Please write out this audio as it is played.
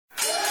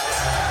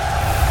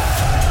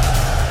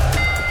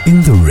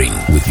In the Ring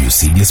with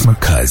Eusebius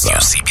McKaiser.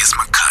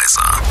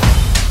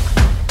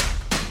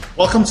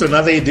 Welcome to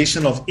another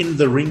edition of In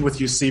the Ring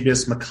with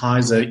Eusebius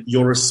McKaiser,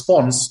 your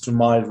response to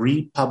my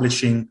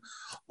republishing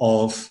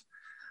of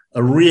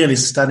a really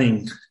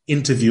stunning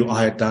interview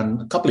I had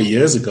done a couple of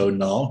years ago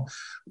now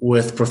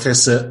with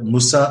Professor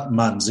Musa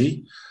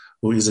Manzi,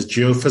 who is a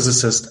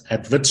geophysicist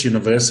at Wits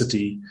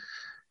University.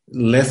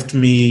 Left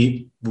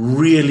me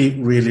really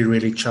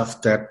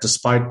chuffed that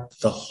despite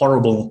the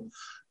horrible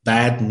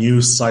bad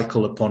news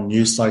cycle upon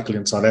news cycle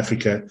in South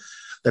Africa,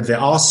 that there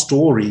are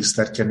stories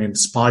that can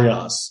inspire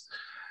us.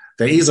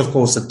 There is, of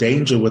course, a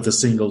danger with a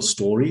single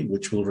story,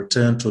 which we'll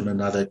return to on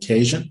another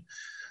occasion,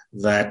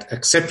 that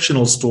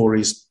exceptional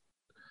stories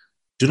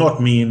do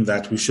not mean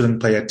that we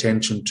shouldn't pay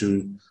attention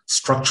to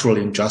structural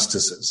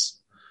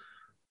injustices.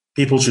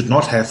 People should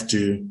not have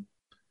to,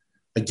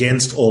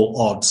 against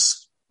all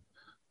odds,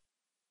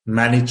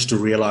 manage to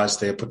realize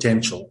their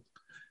potential.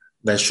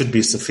 There should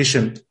be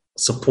sufficient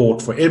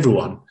support for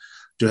everyone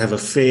to have a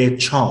fair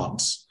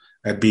chance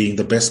at being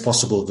the best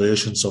possible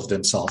versions of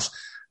themselves.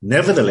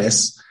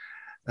 Nevertheless,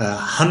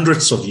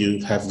 hundreds of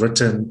you have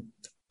written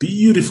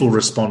beautiful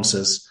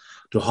responses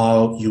to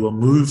how you were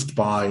moved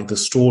by the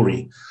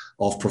story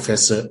of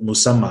Professor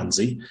Musa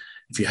Manzi.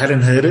 If you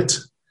hadn't heard it,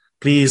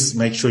 please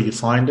make sure you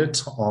find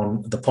it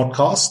on the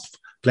podcast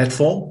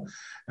platform.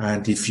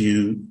 And if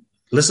you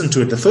listen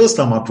to it the first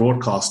time I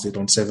broadcast it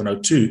on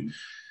 702,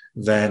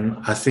 then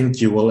I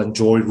think you will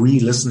enjoy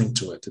re-listening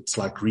to it. It's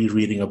like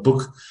rereading a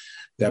book.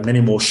 There are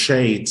many more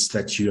shades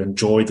that you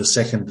enjoy the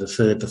second, the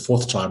third, the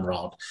fourth time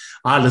round.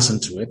 I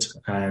listened to it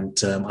and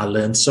I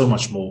learned so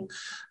much more,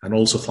 and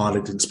also find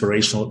it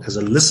inspirational as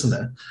a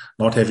listener,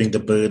 not having the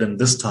burden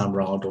this time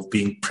round of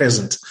being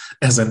present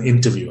as an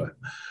interviewer.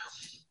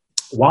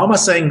 Why am I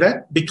saying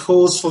that?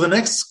 Because for the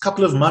next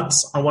couple of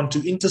months, I want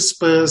to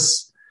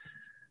intersperse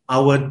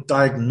our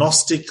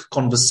diagnostic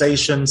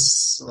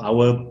conversations,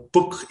 our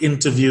book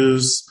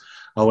interviews,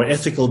 our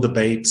ethical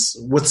debates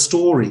with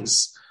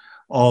stories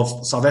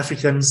of South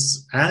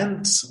Africans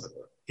and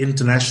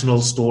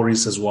international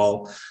stories as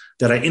well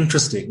that are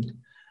interesting,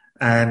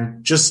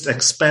 and just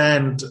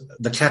expand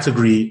the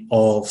category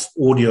of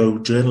audio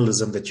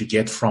journalism that you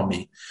get from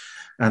me,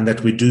 and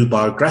that we do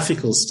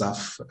biographical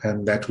stuff,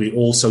 and that we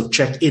also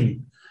check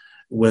in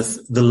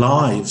with the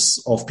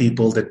lives of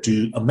people that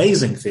do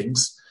amazing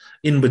things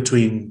in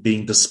between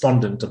being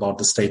despondent about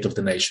the state of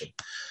the nation.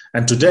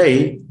 And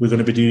today, we're going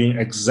to be doing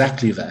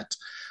exactly that.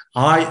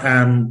 I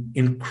am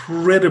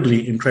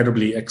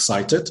incredibly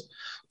excited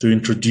to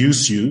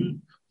introduce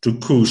you to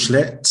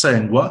Kuhle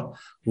Tsengwa,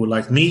 who,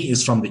 like me,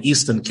 is from the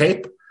Eastern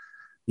Cape.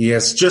 He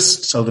has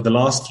just, over the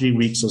last 3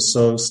 weeks or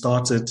so,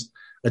 started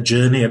a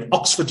journey at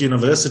Oxford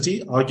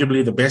University,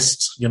 arguably the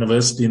best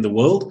university in the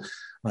world.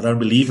 I don't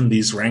believe in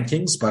these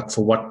rankings, but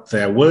for what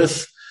they're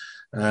worth,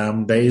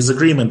 there is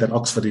agreement that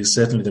Oxford is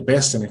certainly the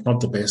best, and if not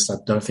the best, I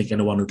don't think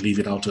anyone would leave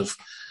it out of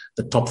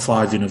the top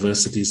 5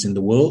 universities in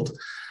the world.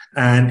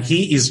 And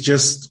he is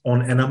just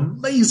on an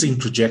amazing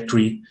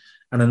trajectory,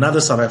 and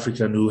another South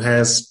African who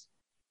has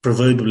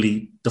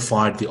proverbially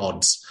defied the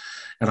odds.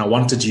 And I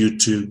wanted you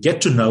to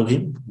get to know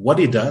him, what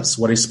he does,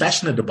 what he's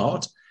passionate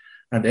about.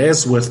 And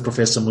as with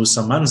Professor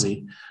Musa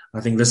Manzi, I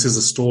think this is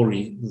a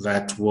story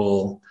that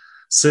will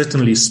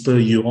certainly spur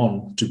you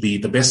on to be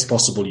the best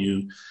possible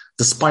you,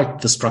 despite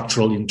the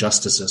structural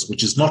injustices,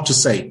 which is not to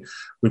say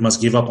we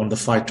must give up on the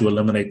fight to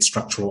eliminate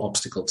structural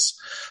obstacles.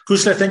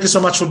 Kuhle, thank you so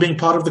much for being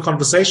part of the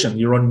conversation.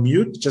 You're on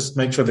mute. Just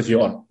make sure that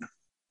you're on.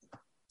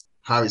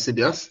 Hi,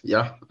 Eusebius.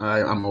 Yeah,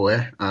 I'm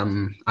aware.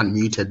 I'm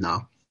unmuted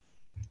now.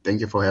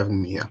 Thank you for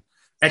having me here.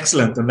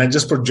 Excellent. And then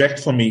just project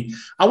for me.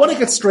 I want to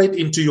get straight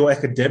into your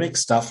academic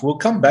stuff. We'll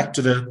come back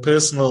to the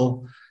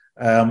personal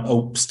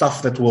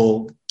stuff that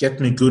will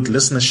get me good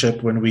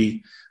listenership when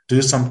we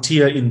do some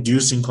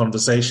tear-inducing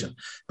conversation.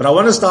 But I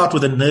want to start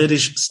with the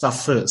nerdish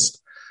stuff first.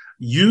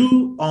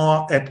 You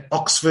are at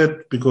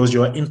Oxford because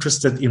you are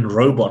interested in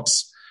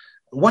robots.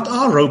 What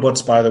are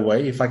robots, by the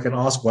way, if I can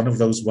ask one of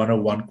those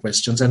 101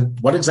 questions? And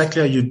what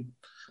exactly are you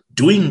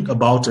doing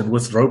about and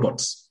with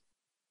robots?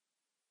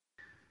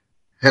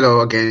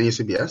 Hello again,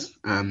 ECBS,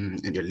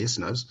 and your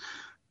listeners.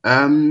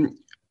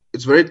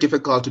 It's very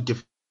difficult to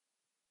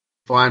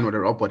define what a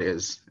robot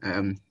is.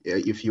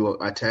 If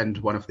you attend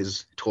one of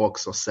these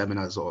talks or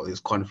seminars or these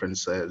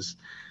conferences,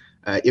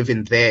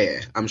 even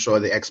there, I'm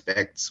sure the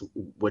experts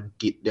would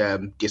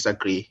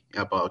disagree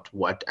about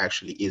what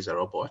actually is a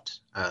robot.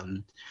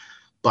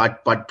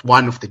 But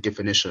one of the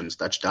definitions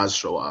that does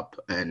show up,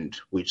 and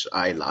which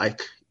I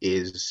like,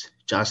 is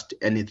just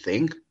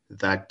anything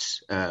that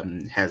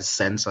has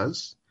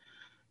sensors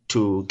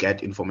to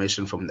get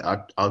information from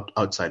the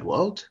outside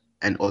world,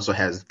 and also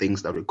has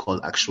things that we call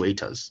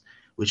actuators,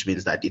 which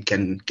means that it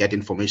can get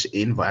information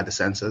in via the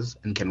sensors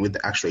and can, with the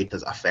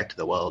actuators, affect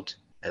the world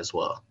as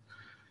well.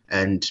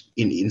 And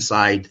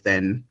inside,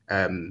 then,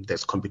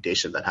 there's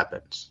computation that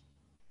happens.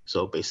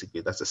 So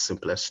basically, that's the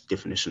simplest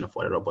definition of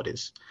what a robot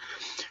is.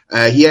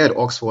 Here at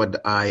Oxford,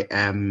 I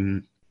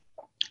am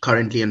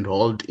currently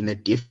enrolled in a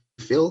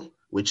DPhil,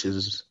 which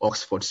is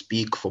Oxford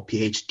speak for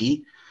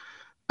PhD.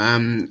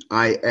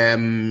 I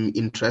am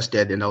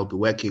interested, and I'll be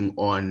working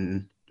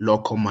on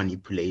local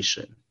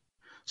manipulation.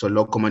 So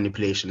local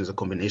manipulation is a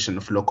combination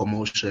of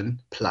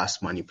locomotion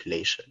plus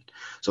manipulation.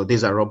 So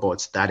these are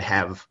robots that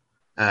have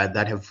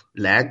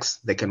legs,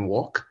 they can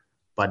walk,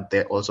 but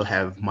they also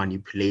have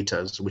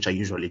manipulators, which are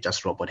usually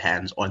just robot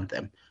hands on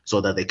them,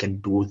 so that they can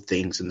do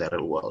things in the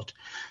real world.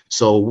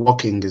 So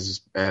walking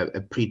is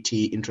a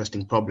pretty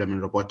interesting problem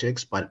in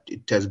robotics, but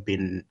it has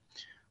been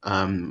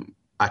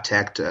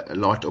attacked a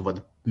lot over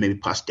the maybe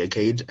past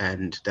decade,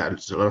 and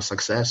there's a lot of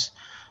success.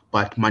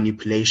 But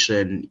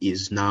manipulation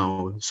is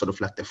now sort of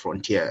like the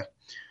frontier.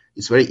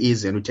 It's very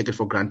easy, and we take it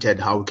for granted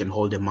how we can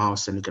hold a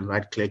mouse, and we can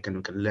right click, and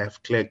we can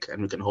left click,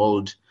 and we can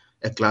hold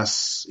a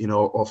glass,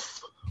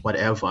 of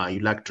whatever you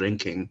like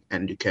drinking,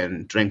 and you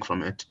can drink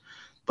from it.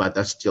 But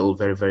that's still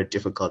very, very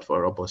difficult for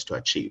robots to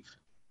achieve.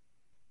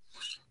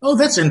 Oh,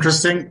 that's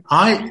interesting.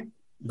 I'm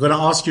going to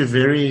ask you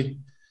very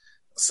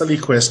silly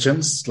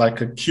questions, like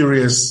a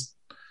curious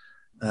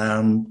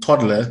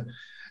toddler.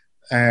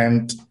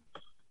 And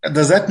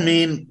does that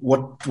mean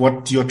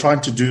what you're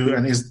trying to do?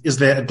 And is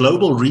there a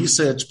global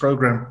research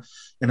program,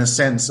 in a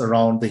sense,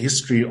 around the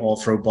history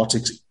of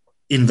robotics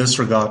in this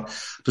regard,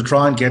 to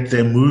try and get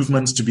their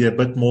movements to be a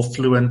bit more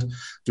fluent,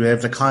 to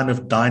have the kind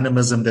of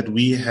dynamism that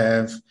we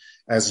have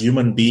as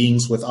human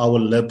beings with our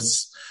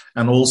limbs,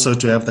 and also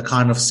to have the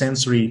kind of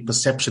sensory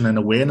perception and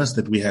awareness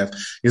that we have?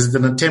 Is it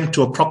an attempt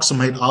to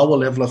approximate our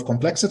level of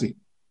complexity?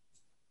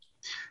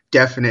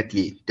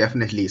 Definitely,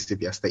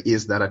 Sibias. There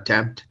is that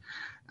attempt.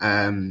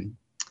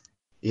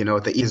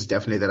 There is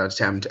definitely that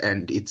attempt,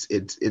 and it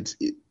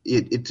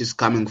is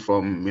coming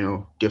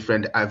from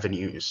different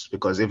avenues,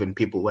 because even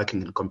people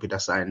working in computer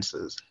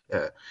sciences,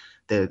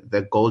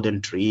 the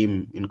golden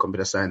dream in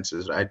computer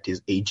sciences, right,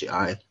 is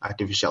AGI,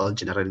 artificial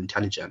general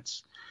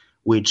intelligence,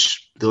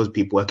 which those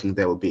people working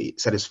there will be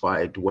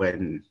satisfied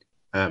when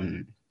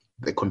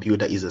the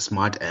computer is as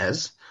smart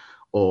as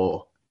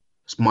or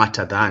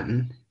smarter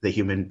than a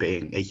human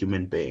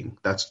being.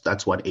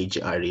 That's what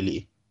AGI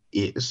really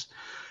is.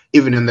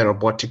 Even in the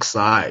robotic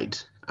side,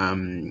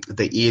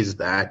 there is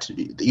that.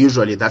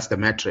 Usually, that's the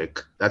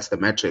metric. That's the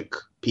metric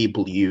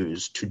people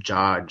use to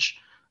judge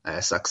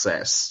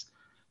success.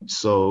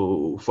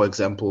 So, for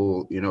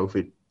example, if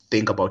we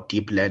think about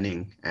deep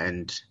learning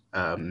and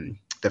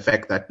the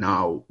fact that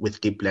now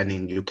with deep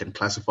learning you can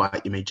classify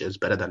images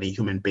better than a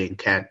human being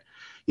can.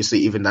 You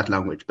see, even that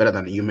language better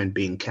than a human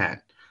being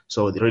can.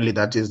 So, really,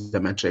 that is the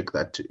metric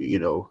that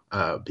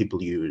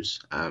people use.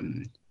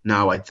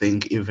 Now, I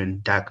think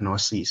even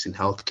diagnosis in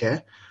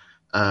healthcare,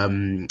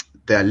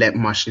 there are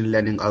machine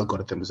learning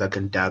algorithms that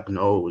can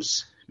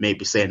diagnose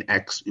maybe say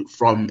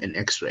from an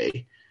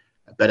X-ray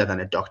better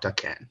than a doctor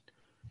can.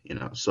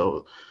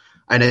 So,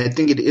 and I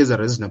think it is a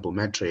reasonable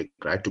metric,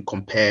 right, to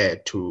compare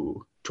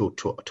to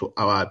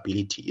our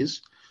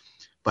abilities,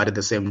 but at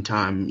the same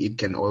time, it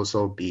can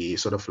also be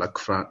sort of like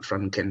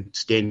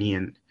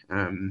Frankensteinian.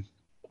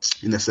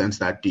 In the sense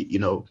that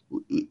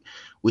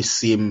we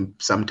seem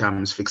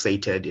sometimes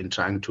fixated in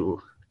trying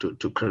to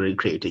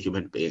create a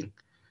human being,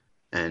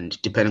 and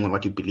depending on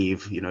what you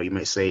believe, you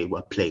may say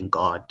we're playing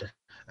God.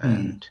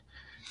 And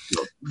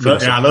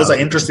those are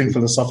interesting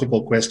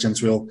philosophical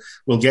questions.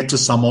 We'll get to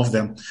some of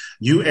them.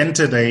 You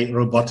entered a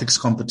robotics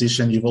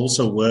competition. You've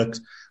also worked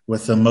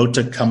with a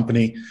motor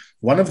company.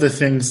 One of the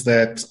things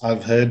that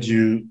I've heard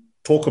you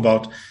talk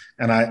about,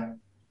 and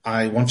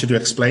I want you to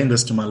explain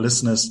this to my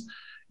listeners,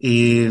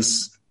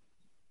 is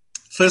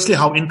firstly,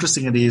 how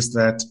interesting it is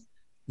that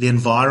the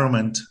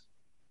environment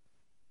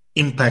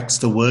impacts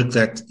the work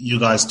that you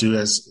guys do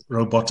as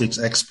robotics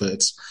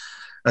experts.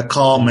 A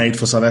car made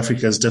for South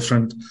Africa is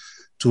different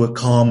to a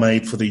car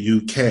made for the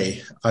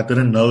UK. I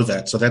didn't know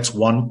that. So that's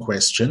one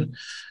question.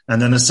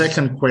 And then a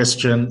second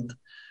question,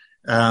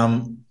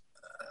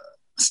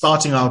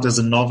 starting out as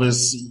a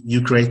novice,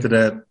 you created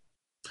a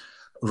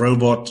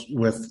robot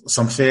with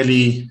some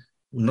fairly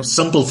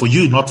simple for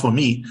you, not for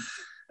me,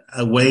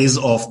 ways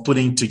of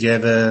putting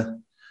together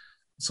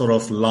sort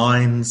of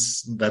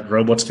lines that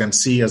robots can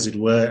see, as it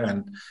were,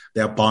 and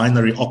there are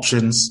binary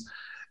options.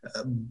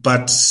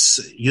 But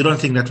you don't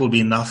think that will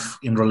be enough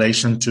in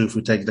relation to, if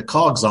we take the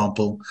car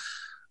example,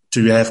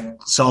 to have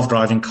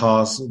self-driving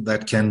cars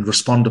that can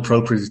respond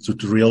appropriately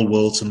to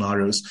real-world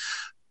scenarios.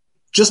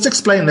 Just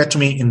explain that to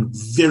me in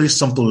very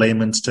simple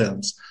layman's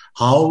terms,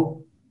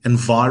 how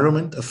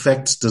environment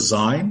affects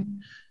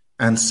design,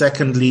 and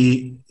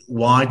secondly,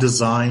 why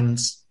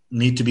designs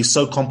need to be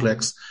so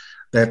complex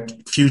that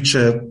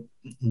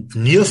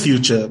near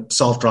future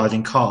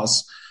self-driving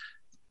cars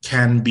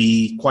can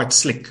be quite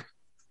slick.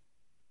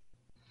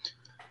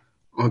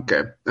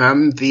 Okay.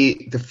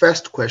 The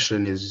first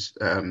question is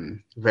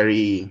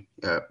very,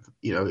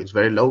 it's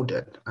very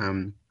loaded.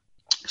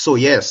 So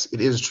yes,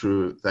 it is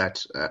true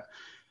that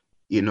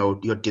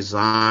your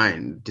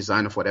design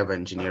of whatever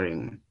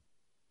engineering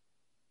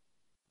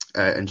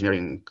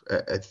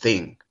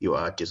thing you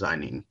are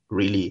designing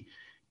really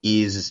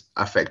is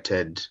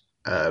affected.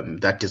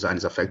 That design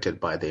is affected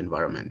by the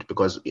environment,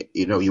 because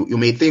you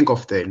may think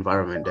of the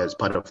environment as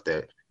part of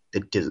the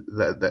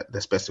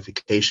the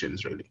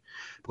specifications, really.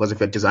 Because if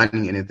you're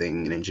designing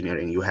anything in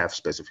engineering, you have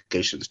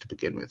specifications to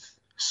begin with.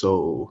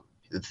 So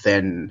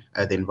then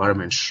the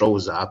environment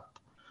shows up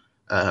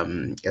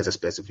as a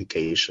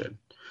specification.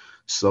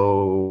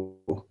 So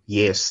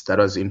yes, that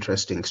was an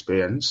interesting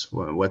experience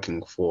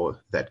working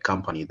for that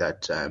company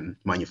that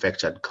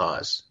manufactured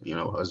cars.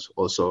 Was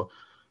also,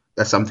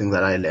 that's something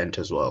that I learned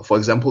as well. For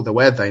example, the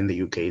weather in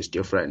the UK is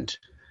different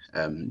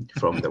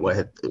from the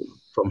weather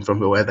from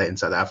the weather in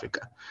South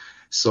Africa.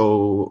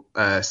 So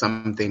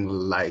something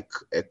like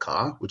a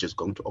car which is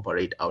going to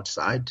operate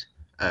outside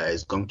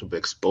is going to be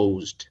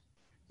exposed,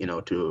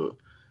 to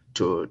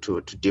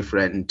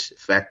different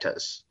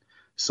factors.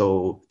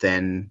 So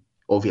then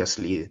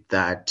obviously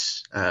that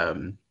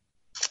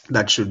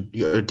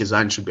your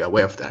design should be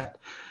aware of that.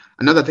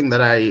 Another thing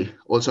that I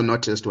also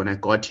noticed when I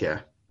got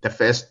here, the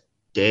first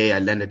day I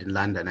landed in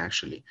London,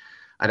 actually,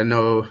 I don't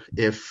know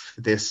if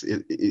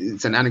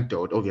it's an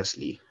anecdote,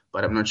 obviously,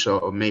 but I'm not sure,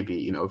 or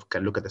maybe, if you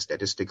can look at the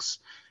statistics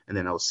and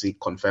then I'll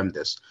confirm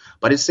this.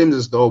 But it seems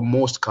as though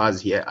most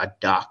cars here are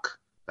dark.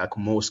 Like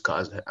most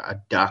cars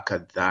are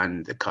darker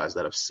than the cars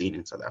that I've seen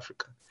in South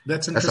Africa.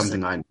 That's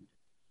interesting.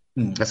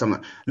 That's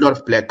something a lot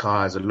of black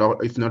cars,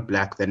 if not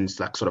black, then it's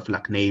like sort of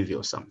like navy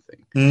or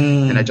something.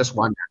 And I just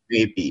wonder,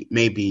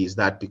 maybe is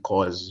that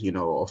because,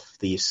 of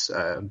these,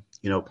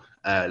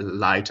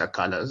 lighter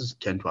colors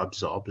tend to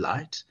absorb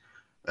light,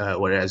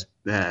 whereas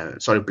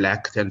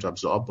black tend to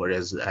absorb,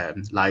 whereas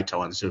lighter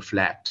ones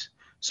reflect.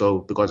 So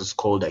because it's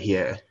colder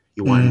here,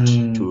 you want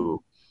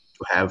to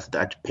have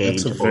that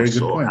paint. That's a very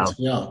good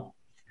point.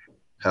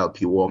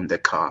 Help you warm the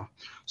car.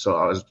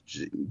 So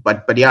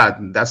but yeah,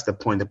 that's the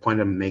point. The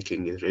point I'm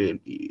making is really,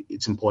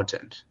 it's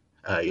important.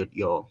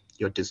 Your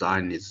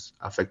design is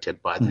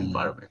affected by the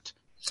environment.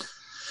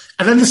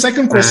 And then the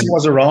second question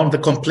was around the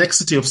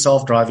complexity of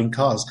self-driving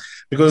cars,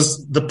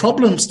 because the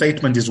problem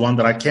statement is one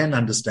that I can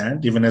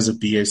understand, even as a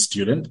BA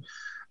student,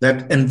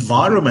 that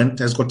environment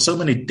has got so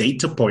many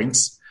data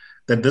points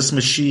that this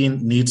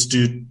machine needs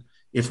to,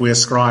 if we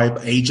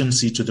ascribe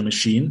agency to the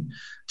machine,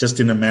 just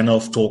in a manner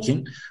of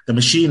talking, the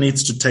machine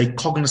needs to take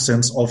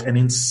cognizance of an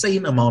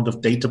insane amount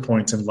of data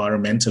points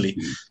environmentally.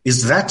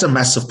 Is that a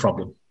massive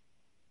problem?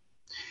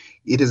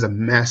 It is a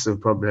massive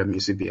problem,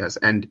 Eusebius,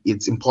 and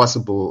it's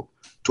impossible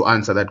to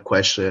answer that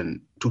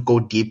question, to go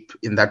deep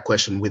in that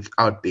question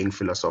without being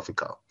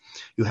philosophical.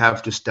 You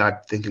have to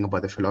start thinking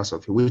about the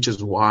philosophy, which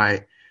is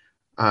why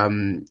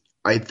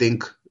I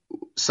think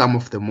some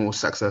of the most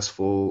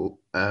successful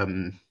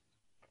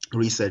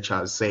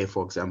researchers, say,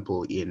 for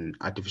example, in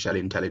artificial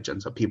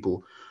intelligence, are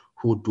people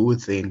who do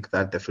think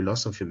that the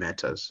philosophy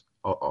matters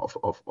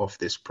of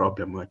this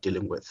problem we're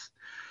dealing with.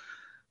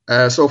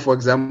 So, for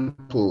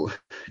example,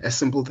 a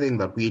simple thing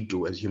that we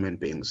do as human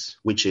beings,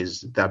 which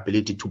is the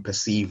ability to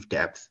perceive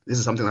depth. This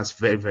is something that's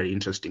very, very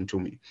interesting to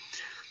me.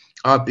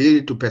 Our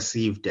ability to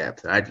perceive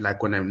depth, right?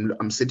 Like when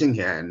I'm sitting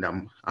here and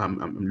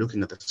I'm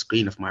looking at the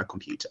screen of my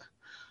computer,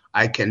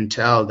 I can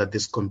tell that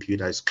this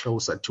computer is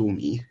closer to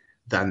me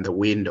than the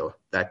window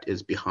that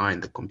is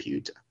behind the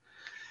computer.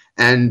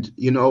 And,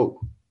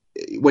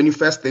 when you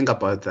first think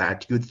about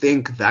that, you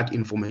think that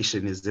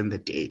information is in the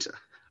data,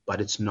 but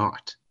it's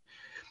not.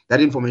 That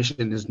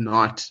information is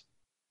not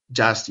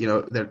just,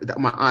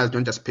 my eyes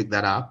don't just pick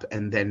that up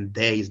and then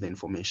there is the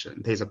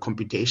information. There's a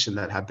computation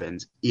that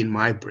happens in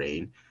my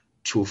brain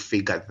to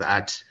figure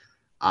that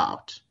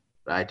out,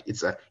 right?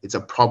 It's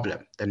a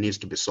problem that needs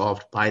to be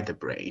solved by the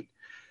brain,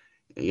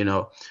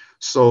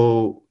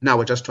 So now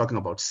we're just talking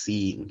about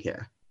seeing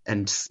here.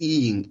 And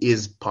seeing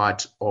is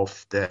part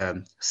of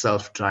the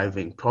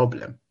self-driving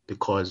problem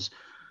because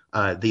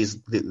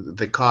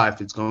the car, if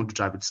it's going to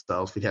drive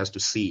itself, it has to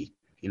see,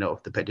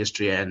 the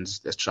pedestrians,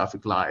 there's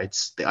traffic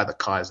lights, the other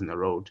cars in the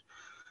road.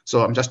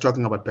 So I'm just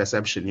talking about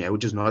perception here,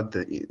 which is not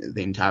the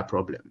entire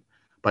problem.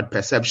 But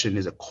perception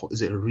is a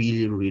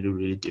really, really,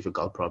 really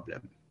difficult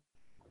problem.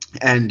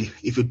 And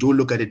if you do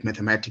look at it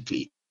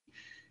mathematically,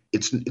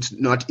 it's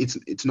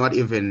not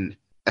even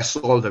a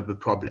solvable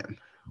problem.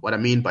 What I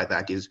mean by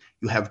that is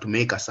you have to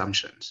make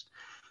assumptions.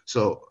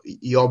 So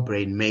your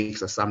brain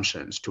makes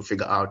assumptions to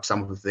figure out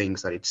some of the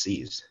things that it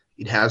sees.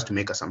 It has to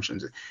make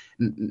assumptions.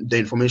 The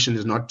information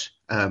is not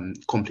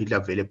completely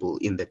available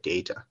in the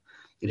data.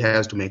 It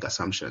has to make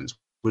assumptions,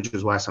 which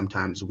is why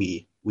sometimes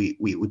we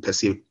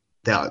perceive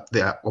there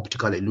are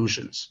optical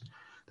illusions.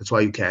 That's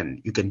why you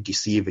can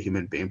deceive a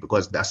human being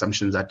because the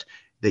assumptions that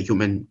the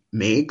human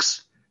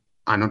makes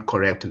are not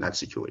correct in that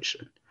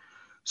situation.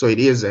 So it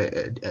is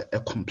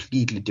a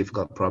completely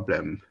difficult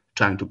problem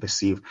trying to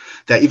perceive.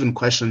 There are even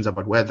questions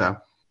about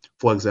whether,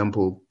 for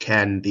example,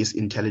 can this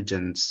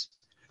intelligence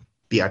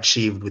be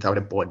achieved without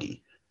a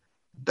body?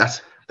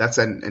 That's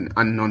an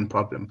unknown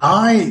problem.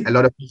 I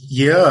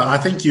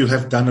think you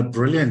have done a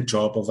brilliant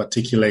job of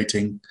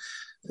articulating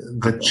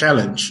the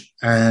challenge.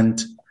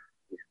 And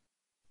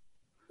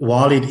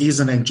while it is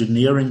an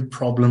engineering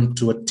problem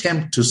to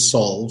attempt to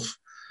solve,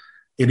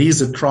 it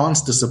is a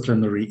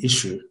transdisciplinary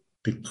issue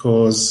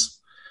because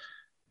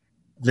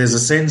there's a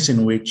sense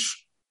in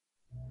which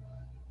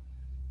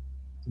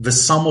the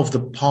sum of the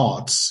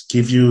parts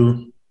give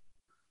you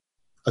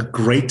a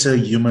greater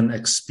human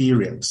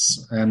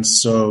experience. And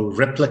so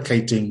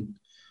replicating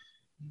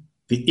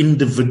the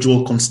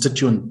individual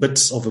constituent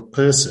bits of a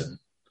person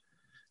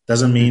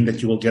doesn't mean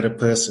that you will get a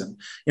person.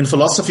 In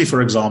philosophy,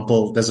 for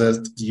example,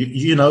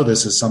 you know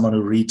this as someone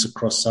who reads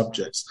across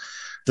subjects.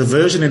 The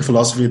version in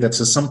philosophy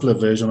that's a simpler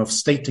version of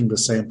stating the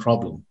same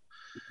problem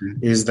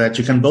is that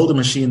you can build a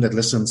machine that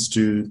listens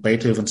to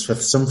Beethoven's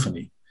Fifth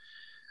Symphony,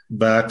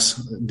 but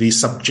the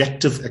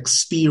subjective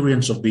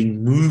experience of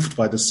being moved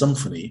by the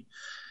symphony,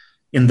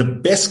 in the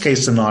best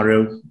case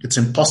scenario, it's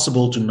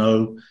impossible to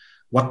know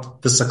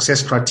what the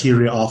success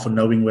criteria are for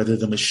knowing whether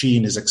the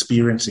machine is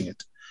experiencing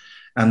it.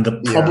 And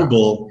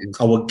the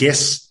our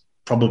guess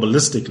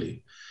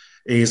probabilistically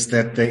is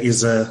that there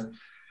is a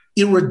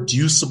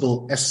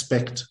irreducible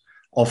aspect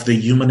of the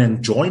human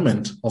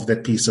enjoyment of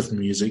that piece of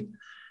music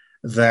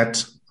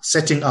that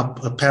setting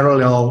up a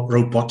parallel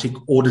robotic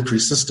auditory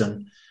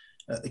system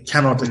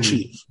cannot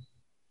achieve.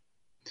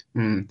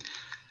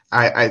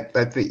 I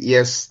think,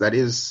 yes, that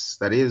is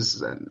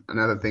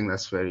another thing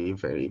that's very,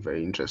 very,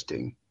 very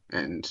interesting.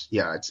 And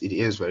yeah, it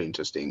is very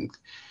interesting.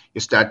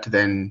 You start to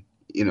then,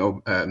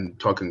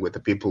 talking with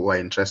the people who are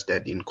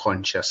interested in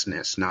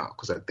consciousness now,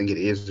 because I think it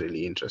is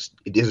really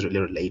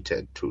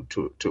related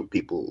to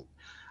people.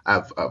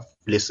 I've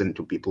listened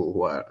to people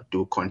who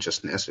do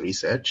consciousness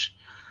research.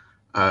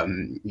 I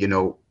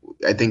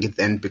think it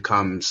then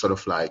becomes sort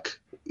of like,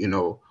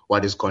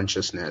 what is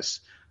consciousness?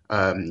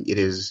 It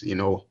is,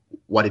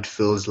 what it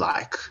feels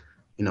like,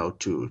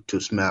 to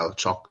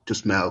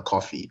smell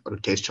coffee or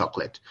to taste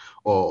chocolate,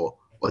 or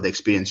the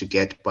experience you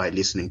get by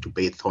listening to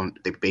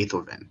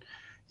Beethoven.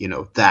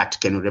 That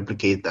can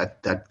replicate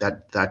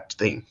that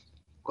thing,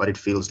 what it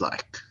feels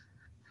like.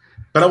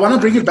 But I want to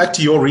bring it back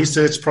to your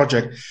research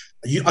project.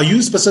 Are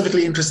you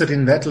specifically interested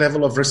in that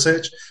level of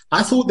research?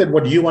 I thought that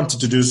what you wanted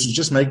to do is to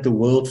just make the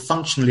world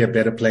functionally a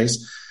better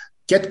place,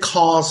 get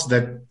cars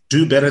that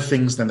do better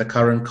things than the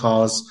current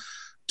cars,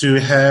 to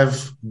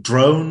have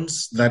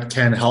drones that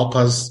can help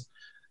us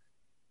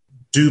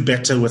do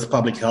better with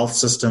public health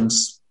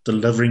systems,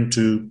 delivering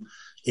to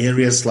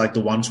areas like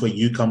the ones where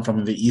you come from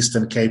in the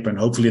Eastern Cape, and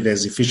hopefully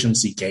there's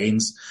efficiency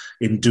gains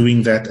in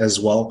doing that as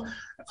well.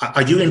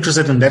 Are you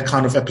interested in that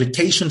kind of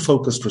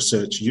application-focused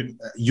research, you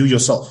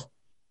yourself?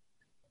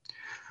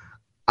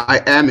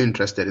 I am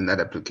interested in that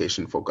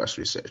application-focused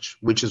research,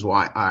 which is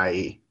why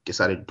I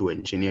decided to do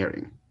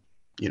engineering,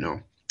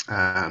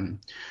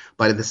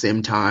 But at the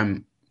same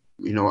time,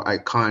 I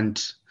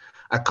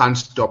can't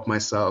stop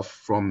myself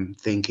from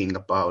thinking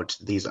about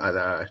these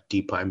other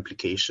deeper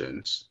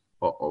implications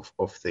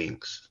of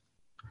things,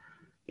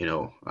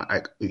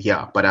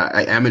 but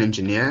I am an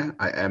engineer.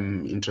 I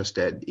am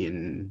interested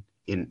in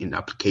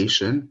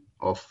application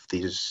of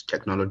these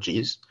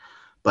technologies,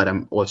 but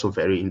I'm also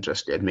very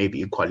interested,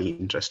 maybe equally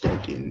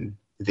interested in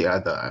the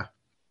other,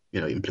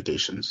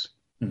 implications.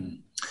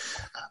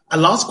 A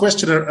last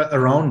question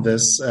around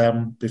this,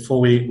 before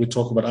we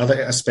talk about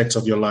other aspects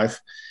of your life.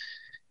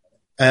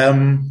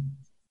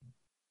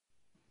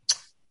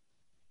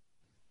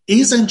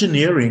 Is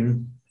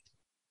engineering,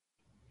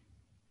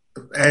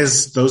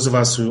 as those of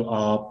us who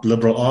are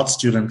liberal arts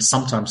students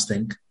sometimes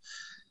think,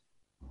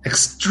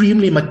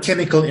 extremely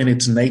mechanical in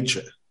its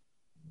nature?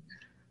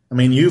 I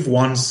mean, you've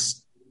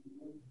once,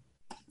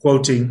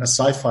 quoting a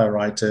sci-fi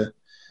writer,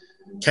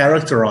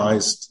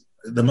 characterized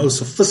the most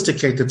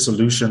sophisticated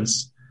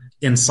solutions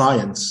in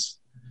science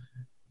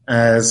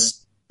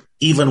as,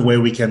 even where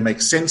we can make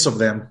sense of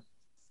them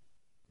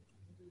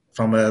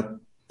from a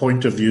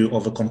point of view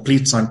of a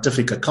complete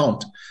scientific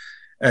account,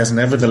 as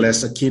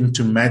nevertheless akin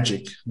to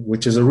magic,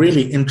 which is a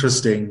really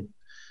interesting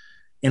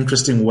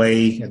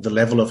way at the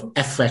level of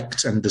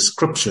affect and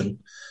description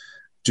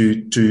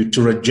to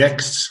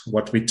reject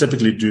what we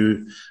typically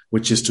do,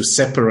 which is to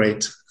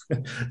separate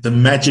the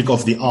magic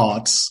of the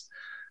arts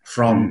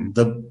from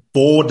the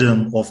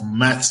boredom of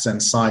maths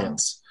and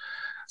science.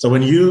 So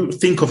when you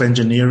think of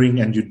engineering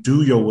and you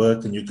do your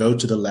work and you go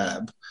to the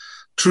lab,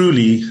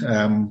 truly,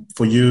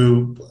 for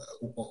you,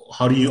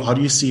 how do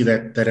you see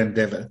that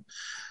endeavor?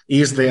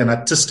 Is there an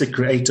artistic,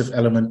 creative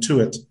element to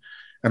it?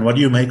 And what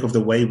do you make of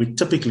the way we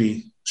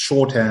typically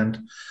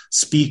shorthand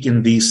speak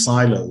in these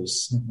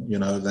silos?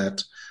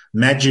 That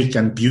magic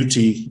and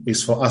beauty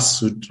is for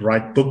us who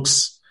write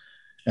books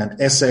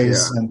and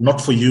essays, and not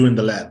for you in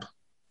the lab.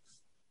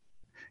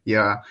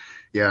 Yeah.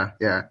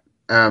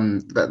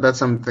 That's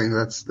something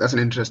that's an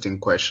interesting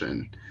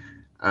question.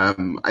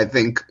 I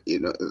think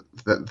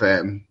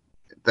the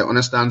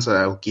honest answer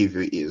I'll give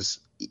you is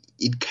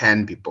it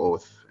can be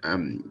both.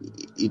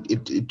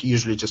 It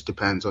usually just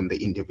depends on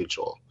the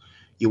individual.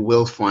 You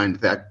will find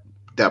that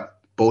there are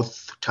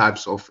both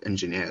types of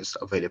engineers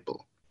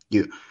available.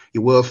 You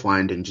will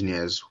find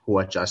engineers who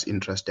are just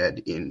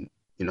interested in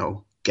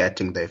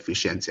getting the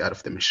efficiency out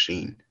of the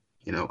machine,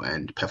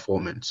 and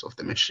performance of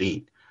the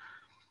machine.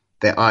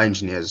 There are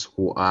engineers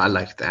who are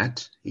like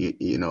that,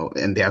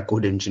 and they are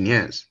good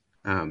engineers.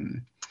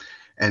 And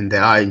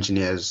there are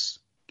engineers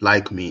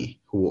like me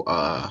who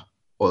are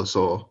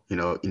also,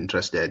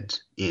 interested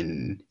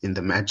in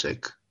the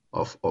magic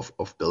of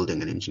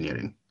building an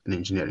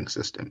engineering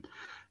system.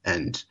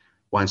 And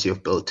once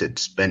you've built it,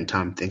 spend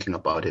time thinking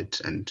about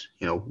it and,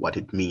 what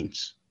it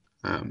means.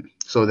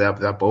 So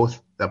they're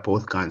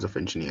both kinds of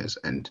engineers,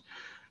 and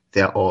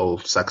they're all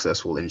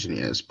successful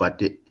engineers.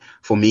 But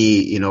for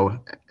me,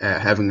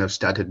 having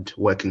started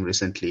working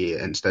recently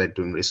and started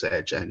doing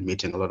research and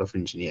meeting a lot of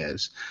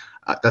engineers,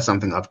 that's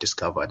something I've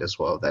discovered as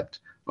well, that,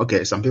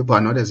 okay, some people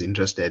are not as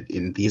interested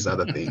in these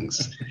other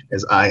things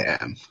as I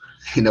am,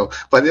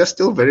 but they're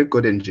still very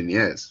good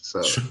engineers.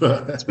 So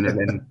Sure. It's been a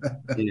learning,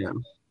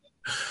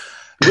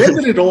 Where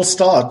did it all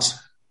start?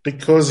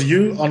 Because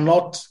you are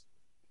not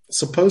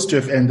supposed to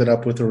have ended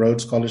up with a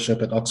Rhodes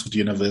Scholarship at Oxford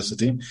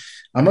University.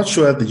 I'm not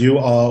sure that you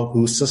are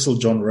who Cecil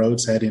John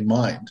Rhodes had in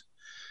mind,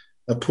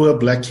 a poor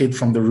black kid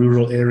from the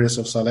rural areas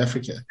of South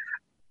Africa.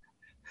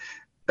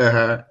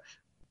 I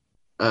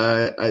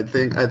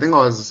think I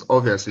was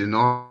obviously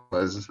not,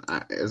 as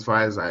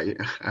far as I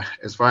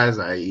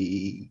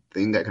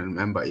think I can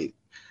remember,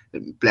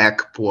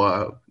 black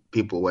poor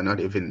people were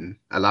not even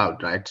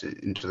allowed right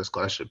into the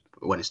scholarship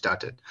when it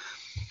started.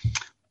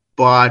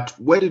 But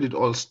where did it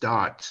all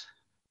start?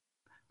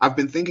 I've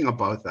been thinking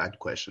about that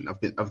question.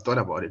 I've thought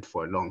about it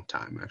for a long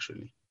time,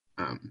 actually.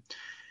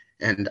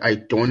 And I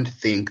don't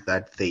think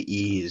that there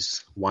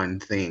is one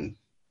thing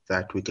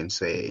that we can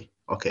say,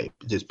 okay,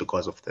 just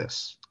because of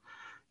this,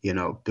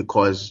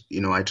 because,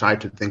 I try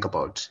to think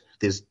about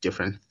these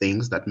different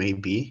things that may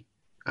be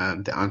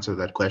the answer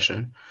to that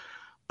question.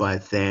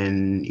 But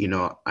then,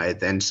 I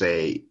then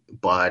say,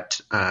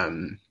 but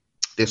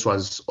this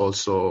was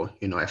also,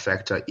 a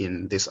factor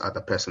in this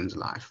other person's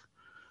life,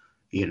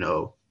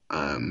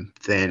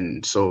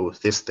 then so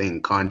this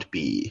thing can't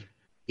be,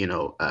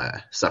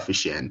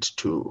 sufficient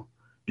to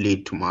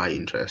lead to my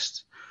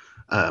interest.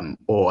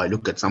 Or I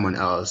look at someone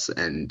else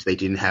and they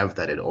didn't have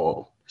that at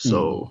all.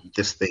 So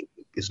this thing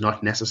is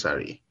not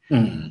necessary.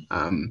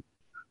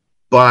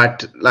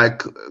 But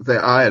like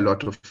there are a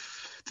lot of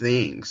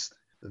things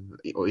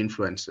or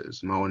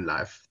influences in my own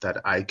life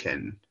that I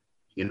can,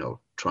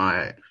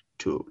 try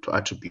to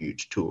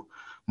attribute to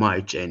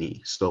my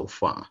journey so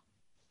far.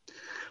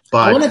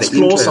 But I want to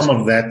explore some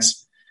of that,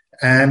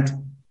 and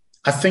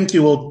I think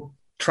you will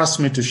trust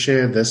me to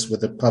share this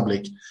with the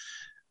public.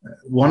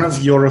 One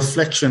of your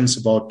reflections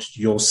about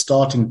your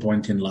starting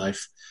point in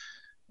life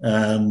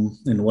in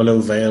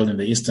Willow Vale in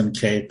the Eastern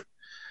Cape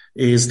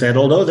is that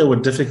although there were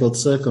difficult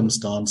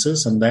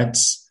circumstances, and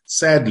that's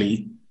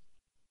sadly,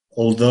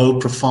 although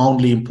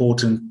profoundly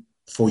important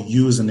for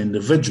you as an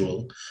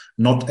individual,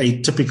 not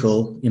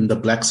atypical in the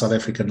Black South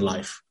African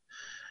life,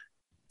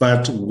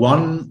 but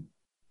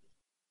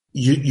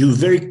you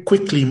very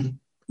quickly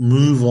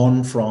move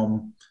on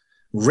from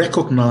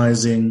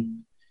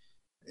recognizing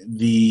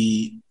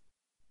the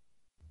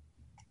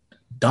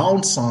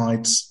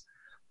downsides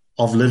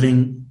of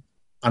living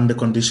under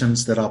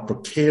conditions that are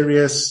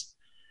precarious,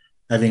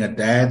 having a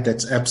dad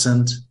that's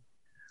absent,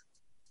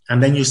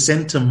 and then you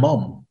sent a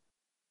mom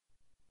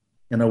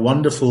in a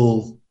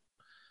wonderful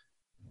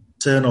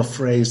turn of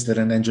phrase that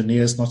an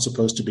engineer is not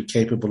supposed to be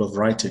capable of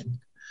writing,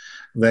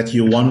 that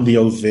you won the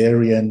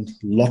ovarian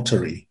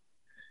lottery.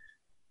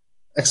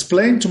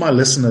 Explain to my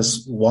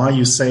listeners why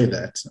you say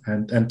that,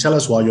 and tell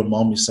us why your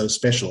mom is so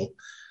special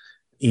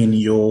in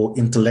your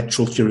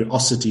intellectual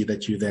curiosity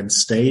that you then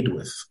stayed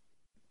with.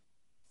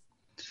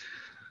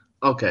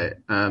 Okay,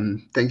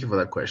 thank you for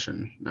that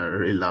question. I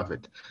really love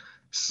it.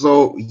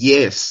 So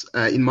yes,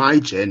 in my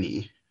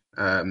journey,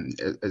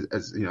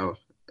 as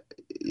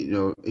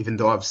even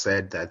though I've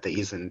said that there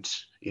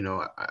isn't, there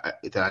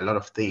are a lot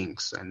of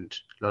things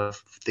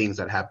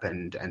that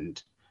happened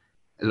and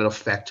a lot of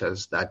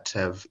factors that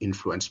have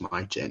influenced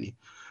my journey,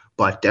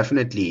 but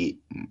definitely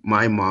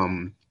my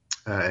mom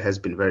has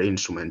been very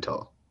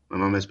instrumental. My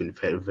mom has been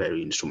very,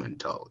 very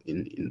instrumental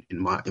in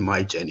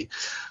my journey.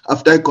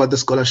 After I got the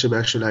scholarship,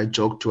 actually, I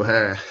joked to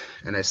her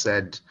and I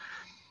said,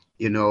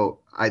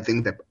 I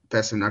think the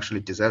person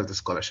actually deserves the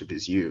scholarship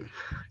is you.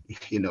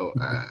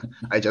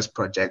 I just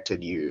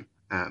projected you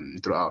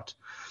throughout.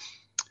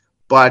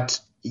 But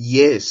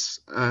yes,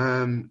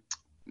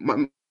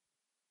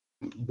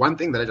 one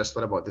thing that I just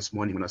thought about this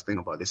morning when I was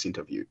thinking about this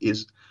interview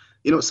is,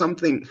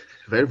 something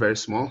very, very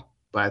small,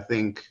 but I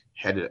think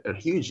had a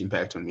huge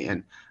impact on me.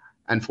 And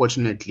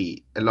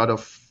unfortunately, a lot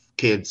of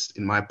kids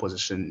in my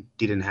position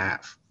didn't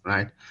have,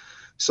 right?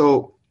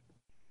 So,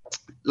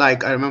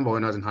 like, I remember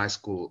when I was in high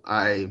school,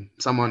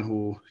 someone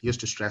who used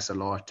to stress a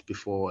lot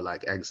before,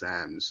 like,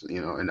 exams,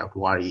 and I would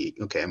worry,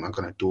 okay,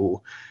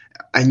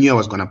 I knew I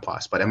was going to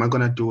pass, but am I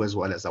going to do as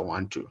well as I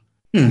want to,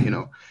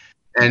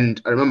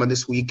 And I remember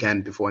this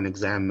weekend before an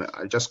exam,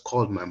 I just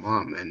called my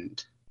mom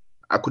and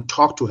I could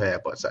talk to her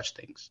about such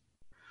things.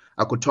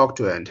 I could talk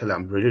to her and tell her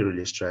I'm really,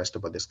 really stressed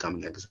about this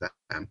coming exam.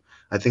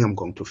 I think I'm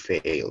going to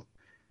fail.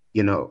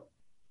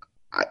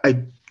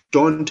 I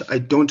don't,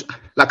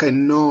 like, I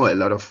know a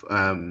lot of,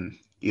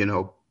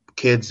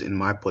 kids in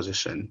my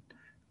position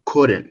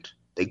couldn't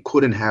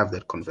have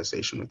that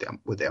conversation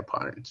with their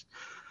parents.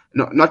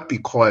 not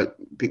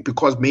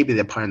because maybe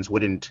their parents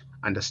wouldn't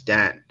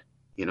understand,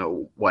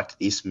 what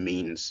this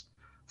means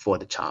for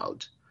the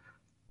child,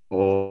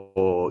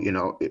 or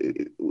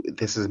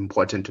this is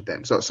important to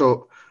them.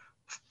 So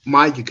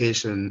my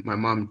education, my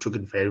mom took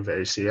it very,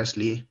 very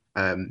seriously,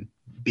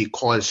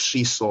 because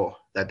she saw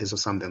that this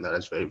was something that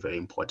is very, very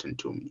important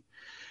to me.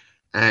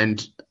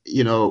 And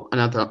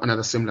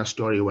another similar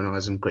story, when I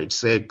was in grade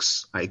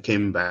 6, I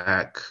came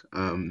back,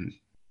 and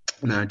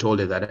I told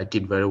her that I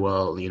did very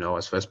well. I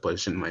was first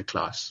position in my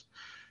class,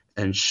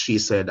 and she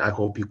said, "I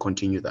hope you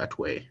continue that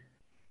way."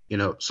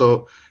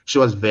 So she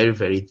was very,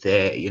 very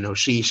there.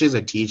 She's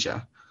a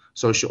teacher,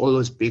 so she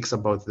always speaks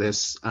about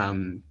this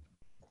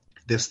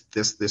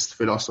this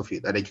philosophy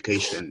that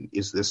education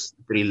is this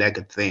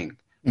three-legged thing: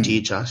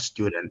 teacher,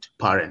 student,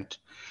 parent.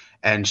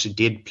 And she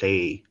did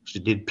play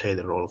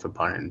the role of a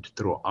parent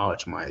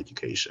throughout my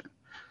education.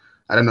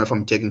 I don't know if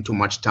I'm taking too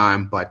much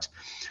time, but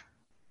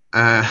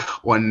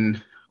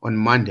on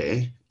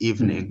Monday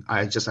evening,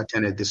 I just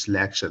attended this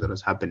lecture that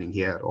was happening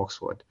here at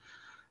Oxford,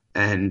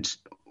 and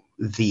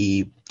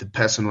the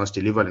person who was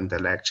delivering the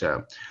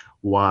lecture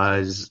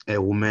was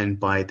a woman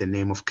by the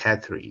name of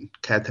Catherine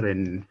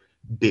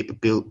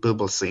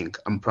Bilbelsink.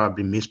 I'm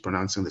probably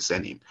mispronouncing the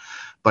surname,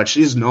 but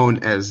she's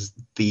known as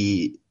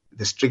the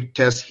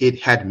strictest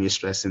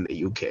headmistress in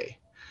the UK.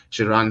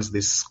 She runs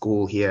this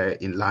school here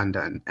in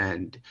London,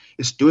 and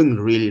it's doing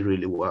really,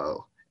 really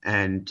well.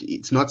 And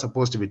it's not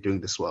supposed to be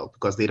doing this well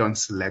because they don't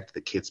select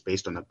the kids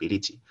based on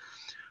ability.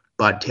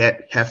 But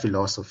her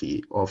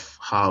philosophy of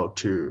how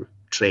to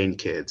train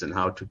kids and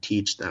how to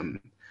teach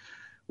them,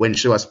 when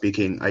she was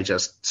speaking, I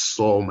just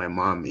saw my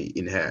mom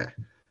in her.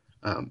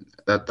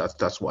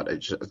 That's what I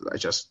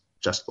just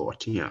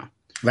thought. Yeah.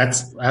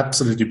 That's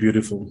absolutely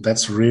beautiful.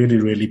 That's really,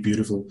 really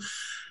beautiful.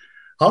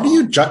 How do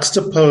you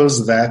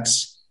juxtapose that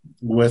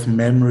with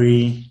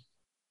memory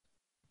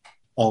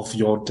of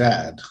your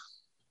dad?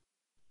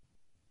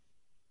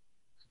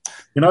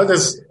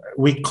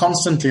 We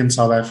constantly in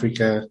South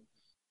Africa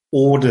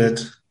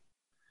ordered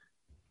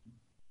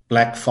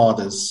Black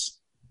fathers.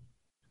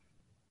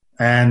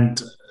 And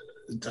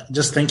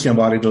just thinking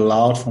about it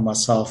aloud for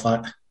myself,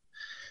 I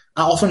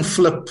often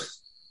flip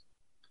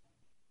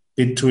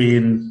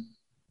between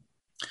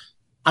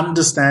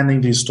understanding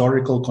the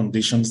historical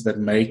conditions that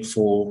make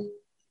for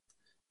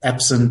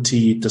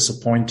absentee,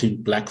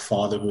 disappointing Black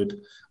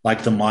fatherhood,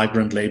 like the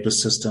migrant labor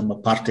system,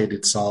 apartheid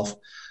itself,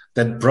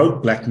 that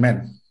broke Black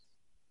men.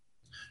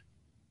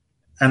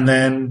 And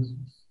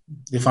then,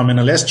 if I'm in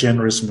a less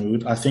generous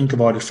mood, I think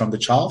about it from the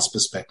child's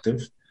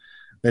perspective,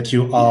 that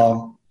you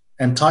are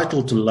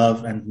entitled to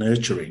love and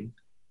nurturing.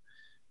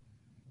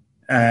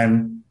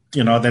 And,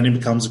 then it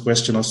becomes a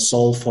question of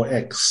soul for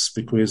X,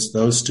 because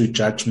those two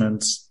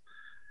judgments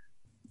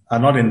are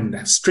not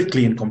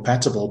strictly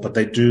incompatible, but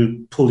they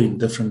do pull in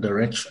different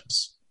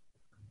directions.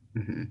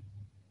 Mm-hmm.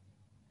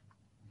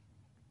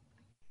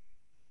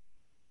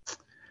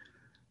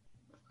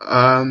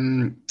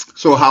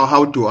 So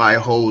how do I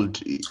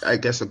hold, I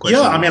guess, the question?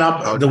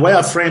 Yeah, the way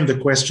I frame the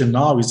question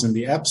now is in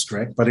the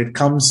abstract, but it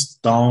comes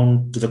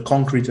down to the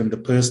concrete and the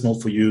personal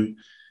for you,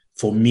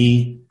 for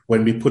me,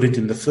 when we put it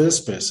in the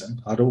first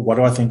person. What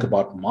do I think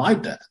about my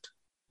dad?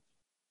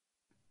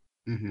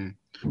 Mm-hmm.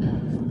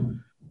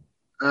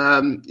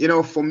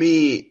 For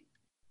me,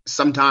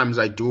 sometimes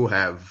I do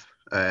have,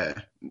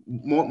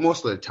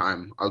 most of the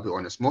time, I'll be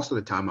honest, most of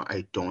the time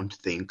I don't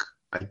think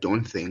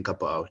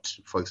about,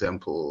 for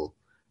example,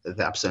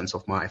 the absence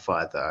of my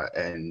father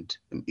and,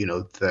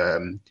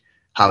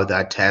 how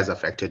that has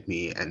affected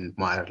me and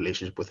my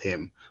relationship with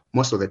him.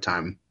 Most of the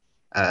time,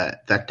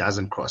 that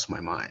doesn't cross my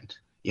mind,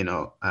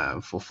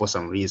 for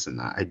some reason.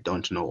 I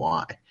don't know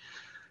why.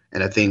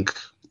 And I think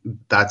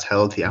that's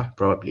healthier,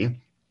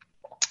 probably.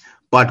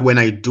 But when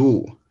I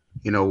do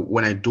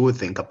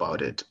think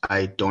about it,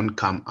 I don't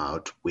come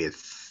out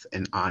with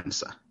an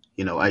answer.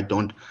 I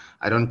don't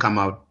come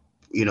out,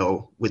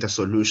 with a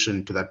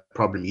solution to that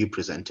problem you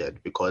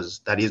presented, because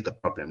that is the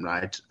problem,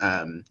 right?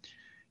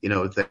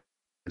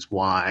 That's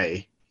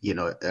why,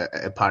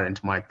 a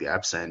parent might be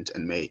absent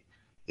and may,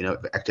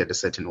 acted a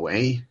certain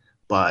way,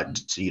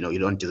 but, you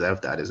don't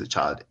deserve that as a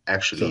child.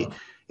 Actually,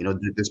 sure.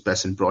 This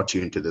person brought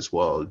you into this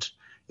world.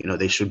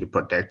 They should be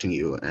protecting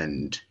you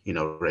and,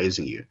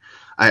 raising you.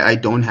 I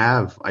don't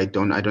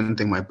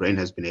think my brain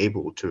has been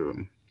able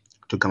to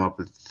come up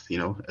with,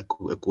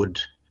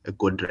 a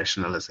good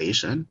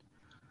rationalization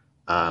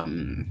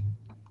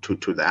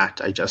to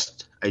that. I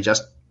just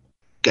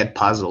get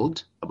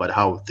puzzled about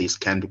how this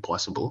can be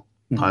possible,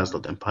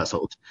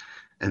 puzzled,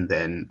 and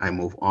then I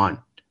move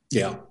on.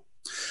 Yeah.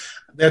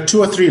 There are 2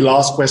 or 3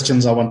 last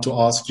questions I want to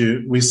ask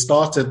you. We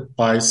started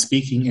by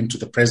speaking into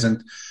the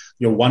present,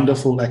 your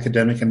wonderful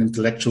academic and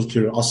intellectual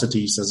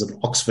curiosities as an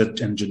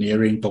Oxford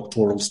engineering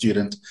doctoral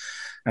student,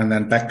 and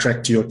then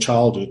backtrack to your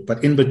childhood.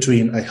 But in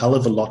between, a hell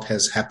of a lot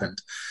has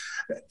happened.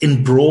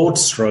 In broad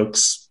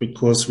strokes,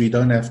 because we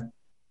don't have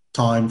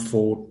time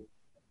for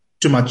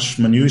too much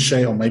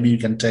minutiae, or maybe you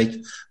can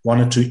take 1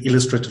 or 2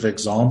 illustrative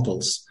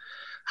examples.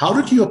 How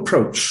did you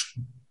approach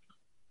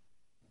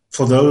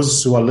for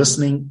those who are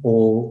listening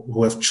or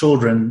who have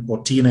children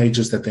or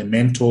teenagers that they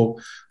mentor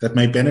that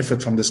may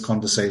benefit from this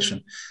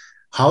conversation,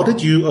 how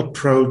did you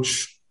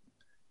approach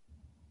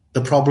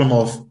the problem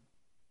of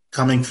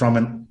coming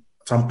from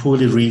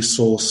poorly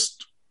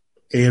resourced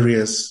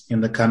areas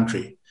in the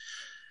country?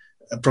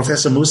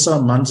 Professor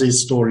Musa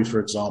Manzi's story,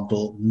 for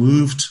example,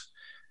 moved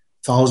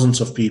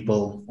thousands of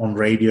people on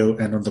radio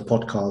and on the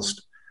podcast,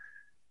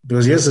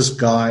 because here's this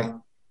guy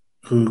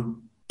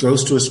who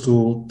goes to a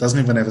school, doesn't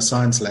even have a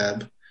science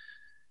lab,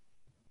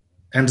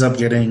 ends up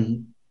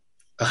getting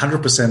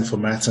 100% for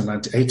maths and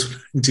 98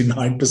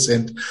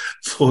 99%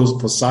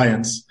 for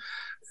science.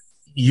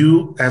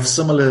 You have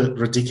similar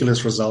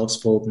ridiculous results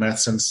for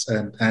maths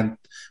and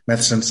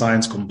maths and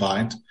science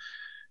combined,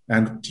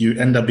 and you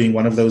end up being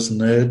one of those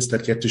nerds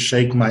that get to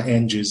shake my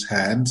Angie's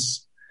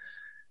hands.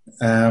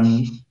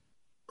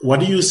 What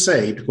do you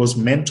say? Because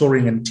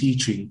mentoring and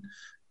teaching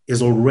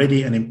is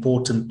already an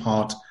important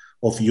part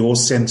of your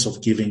sense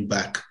of giving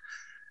back.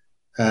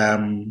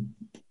 From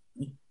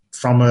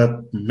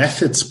a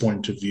methods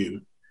point of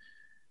view,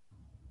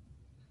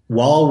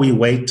 while we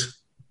wait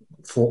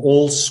for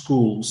all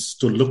schools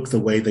to look the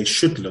way they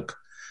should look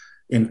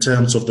in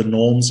terms of the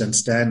norms and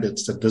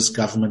standards that this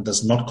government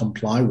does not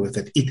comply with,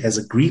 that it has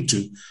agreed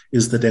to,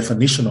 is the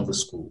definition of a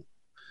school.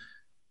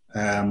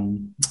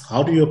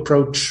 How do you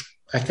approach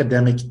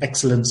academic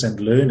excellence and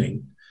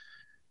learning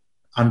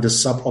under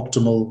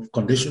suboptimal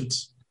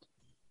conditions?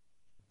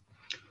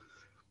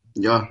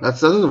 Yeah,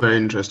 that's a very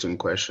interesting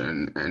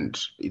question, and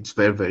it's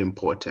very, very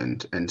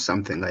important, and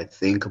something I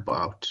think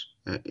about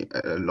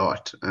a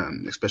lot,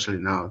 especially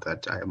now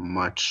that I am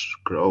much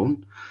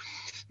grown.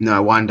 Now,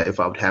 I wonder if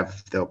I would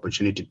have the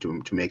opportunity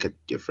to make a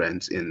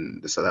difference in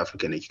the South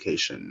African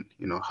education.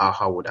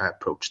 How would I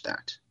approach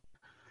that?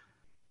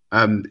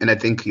 And I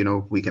think,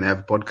 we can have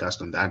a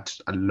podcast on that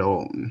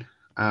alone.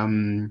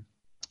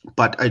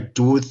 But I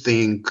do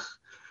think,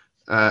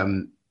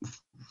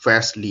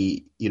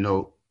 firstly,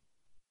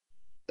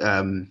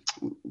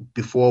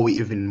 before we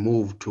even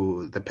move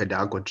to the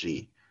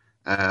pedagogy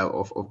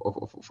of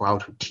how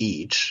to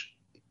teach,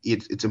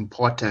 it's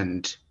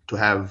important to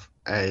have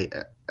a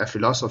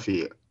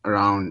philosophy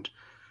around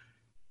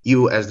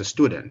you as the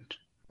student.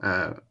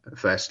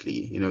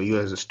 Firstly, you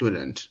as a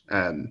student,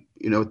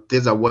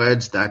 these are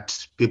words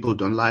that people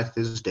don't like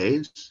these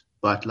days,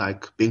 but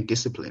like being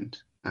disciplined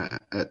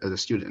as a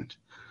student.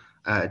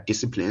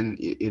 Discipline,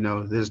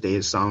 these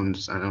days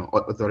sounds,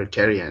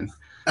 authoritarian,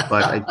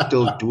 but I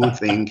still do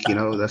think,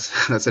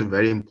 that's a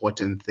very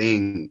important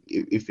thing.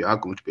 If you are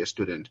going to be a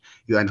student,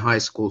 you're in high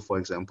school, for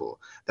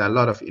example, there are a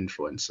lot of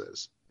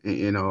influences,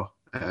 there are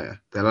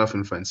a lot of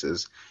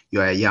influences.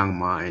 You're a young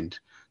mind.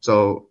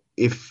 So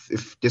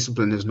if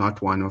discipline is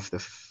not one of the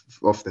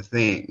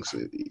things,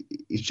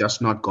 it's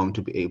just not going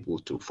to be able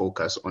to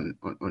focus on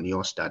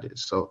your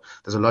studies. So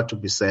there's a lot to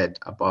be said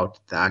about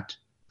that,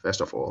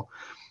 first of all.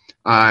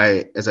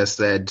 As I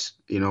said,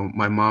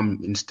 my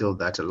mom instilled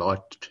that a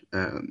lot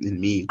in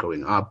me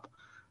growing up,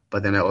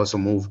 but then I also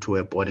moved to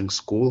a boarding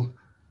school.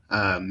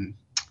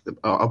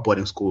 Our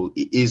boarding school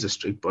is a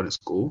strict boarding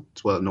school.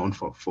 It's well known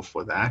for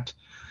that.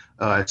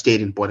 I stayed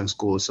in boarding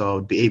school, so I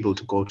would be able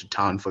to go to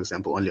town, for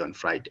example, only on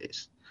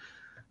Fridays.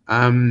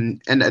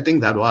 And I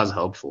think that was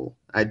helpful.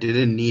 I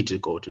didn't need to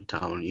go to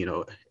town,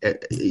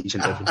 each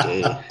and every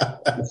day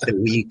of the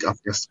week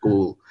after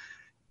school.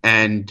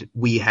 And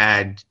we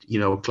had,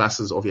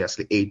 classes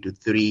obviously 8 to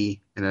 3,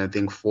 and I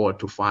think 4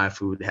 to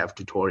 5 we would have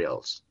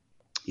tutorials,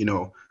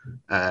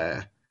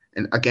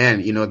 and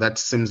again, that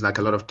seems like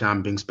a lot of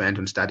time being spent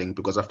on studying,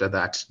 because after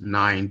that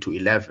 7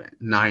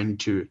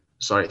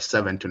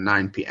 to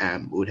 9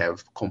 p.m. we would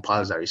have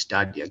compulsory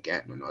study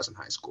again when I was in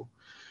high school.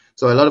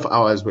 So a lot of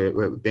hours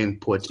were being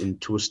put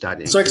into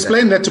studying. So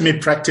explain that to me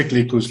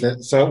practically,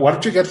 Kusle. So what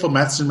did you get for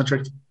maths in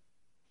matric?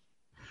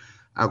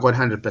 I got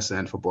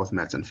 100% for both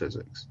maths and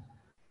physics.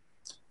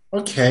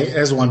 Okay,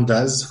 as one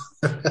does.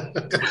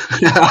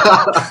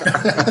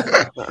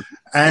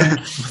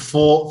 And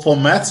for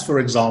maths, for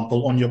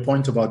example, on your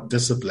point about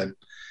discipline,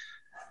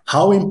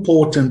 how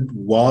important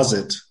was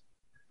it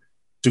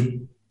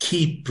to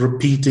keep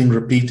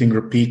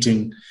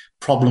repeating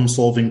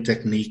problem-solving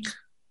technique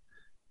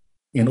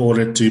in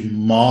order to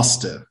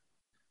master,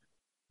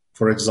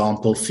 for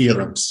example,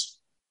 theorems?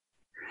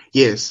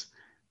 Yes.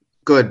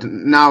 Good.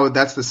 Now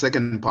that's the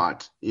second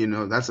part.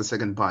 That's the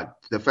second part.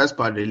 The first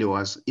part really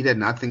it had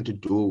nothing to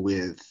do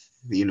with,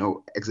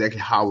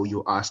 exactly how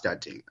you are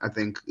studying. I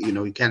think,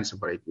 you can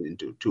separate it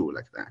into two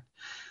like that.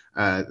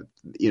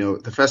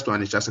 The first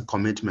one is just a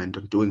commitment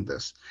of doing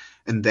this.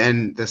 And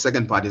then the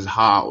second part is the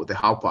how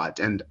part.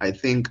 And I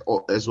think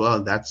as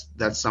well, that's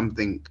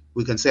something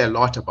we can say a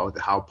lot about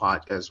the how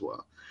part as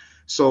well.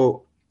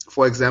 So,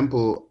 for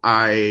example,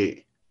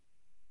 I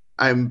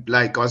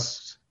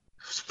was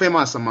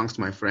famous amongst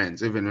my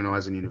friends, even when I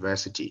was in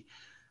university.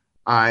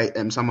 I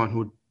am someone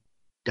who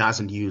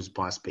doesn't use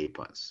past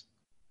papers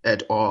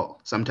at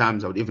all.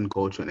 Sometimes I would even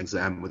go to an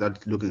exam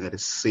without looking at a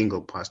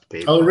single past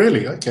paper. Oh,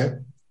 really? Okay.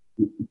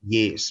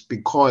 Yes,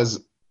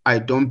 because I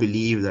don't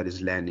believe that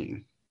is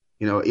learning.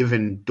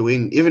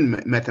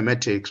 even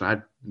mathematics,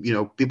 right?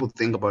 People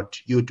think about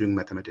you doing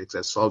mathematics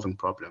as solving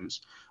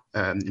problems,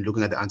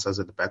 looking at the answers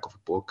at the back of a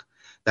book.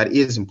 That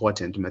is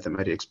important in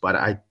mathematics, but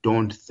I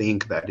don't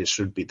think that it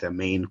should be the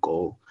main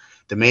goal.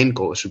 The main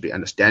goal should be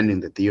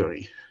understanding the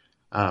theory.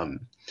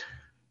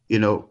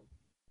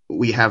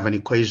 We have an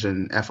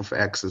equation, f of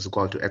x is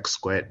equal to x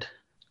squared.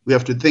 We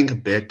have to think a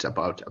bit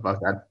about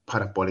that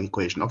parabolic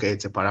equation. Okay,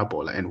 it's a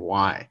parabola, and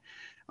why?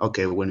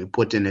 Okay, when we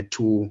put in a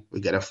 2, we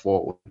get a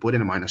 4. When we put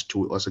in a -2,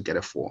 we also get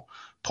a 4.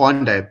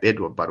 Ponder a bit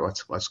about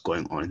what's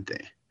going on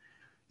there.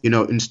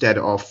 Instead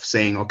of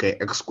saying, okay,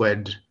 x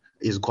squared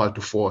is equal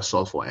to 4,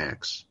 solve for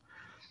x.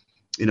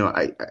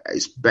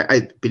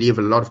 I believe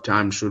a lot of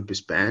time should be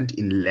spent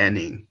in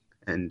learning,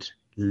 and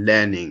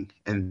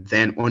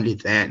then only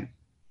then.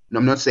 And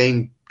I'm not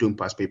saying doing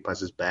past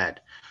papers is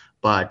bad,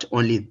 but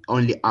only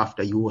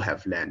after you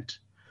have learned.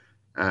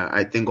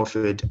 I think of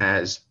it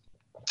as...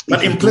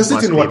 But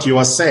implicit in what you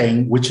are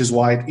saying, which is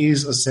why it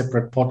is a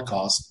separate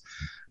podcast,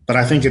 but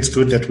I think it's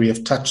good that we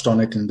have touched on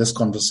it in this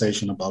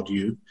conversation about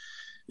you,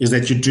 is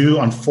that you do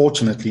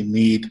unfortunately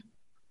need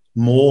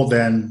more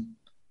than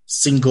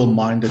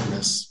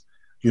single-mindedness.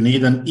 You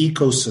need an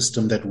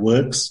ecosystem that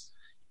works,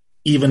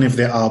 even if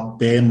there are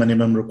bare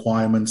minimum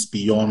requirements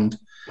beyond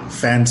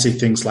fancy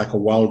things like a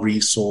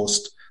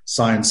well-resourced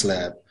science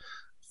lab.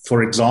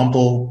 For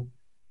example,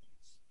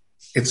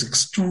 it's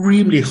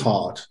extremely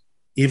hard,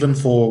 even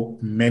for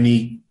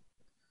many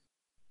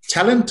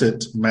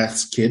talented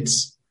maths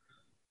kids,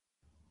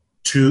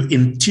 to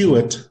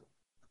intuit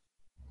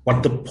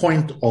what the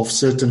point of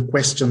certain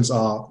questions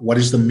are, what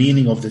is the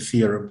meaning of the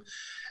theorem.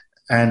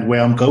 And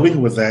where I'm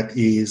going with that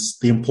is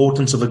the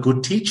importance of a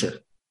good teacher.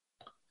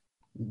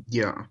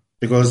 Yeah.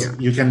 Because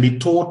you can be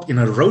taught in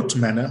a rote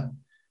manner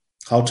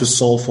how to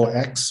solve for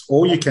X,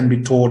 or you can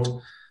be taught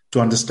to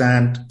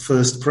understand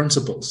first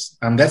principles.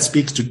 And that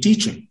speaks to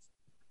teaching.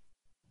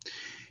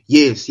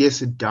 Yes,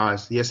 it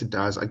does. Yes, it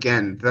does.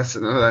 Again, that's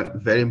another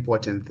very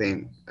important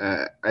thing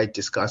I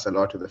discuss a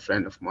lot with a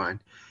friend of mine,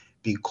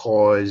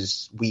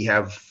 because we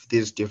have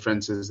these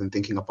differences in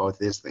thinking about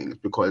these things.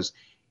 Because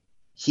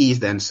he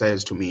then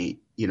says to me,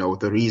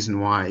 the reason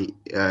why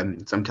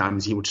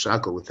sometimes he would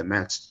struggle with the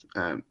maths,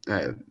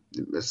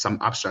 some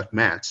abstract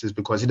maths, is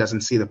because he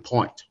doesn't see the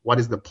point. What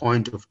is the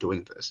point of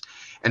doing this?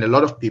 And a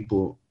lot of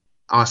people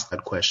ask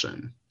that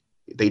question.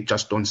 They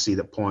just don't see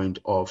the point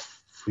of,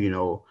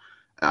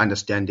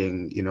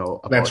 understanding,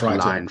 about the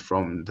line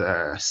from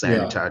the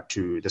center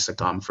to the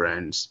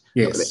circumference.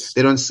 Yes.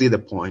 They don't see the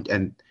point.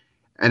 And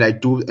I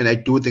do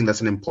think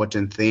that's an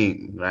important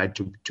thing, right,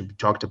 to be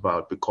talked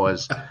about,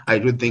 because I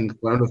do think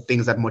one of the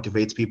things that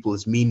motivates people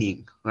is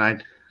meaning,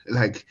 right?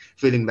 Like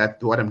feeling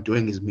that what I'm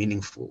doing is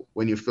meaningful.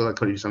 When you feel like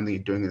something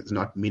you're doing is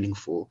not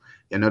meaningful,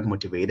 you're not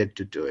motivated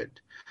to do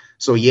it.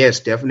 So yes,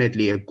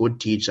 definitely a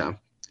good teacher,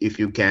 if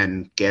you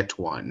can get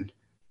one.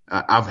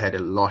 I've had a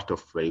lot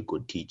of very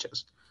good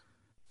teachers.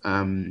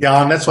 And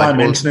that's why I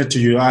mentioned it to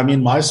you. I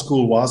mean, my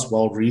school was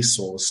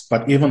well-resourced,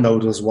 but even though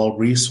it was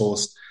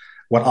well-resourced,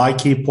 what I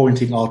keep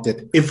pointing out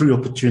at every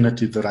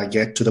opportunity that I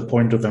get, to the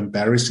point of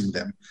embarrassing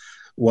them,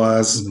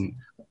 was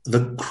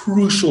the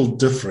crucial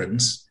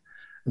difference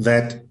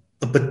that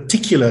a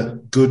particular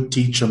good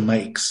teacher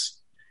makes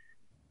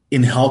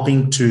in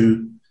helping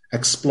to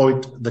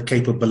exploit the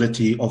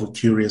capability of a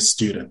curious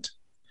student.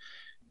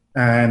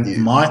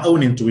 And my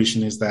own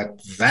intuition is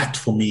that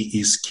for me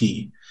is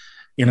key.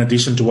 In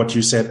addition to what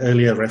you said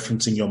earlier,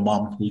 referencing your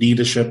mom,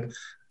 leadership,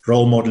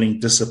 role modeling,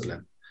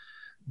 discipline.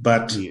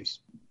 But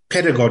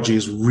pedagogy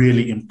is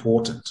really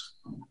important.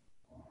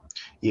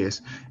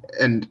 Yes.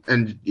 And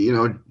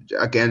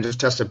again,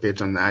 just a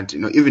bit on that,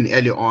 even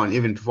early on,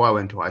 even before I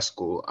went to high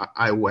school,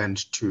 I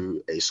went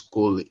to a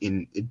school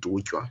in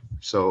Idutwa.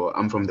 So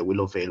I'm from the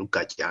Willowvale,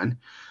 Gatyan,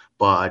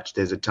 but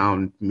there's a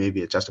town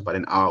maybe just about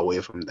an hour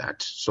away from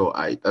that. So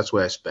that's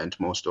where I spent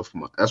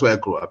that's where I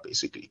grew up,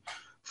 basically,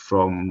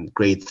 from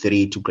grade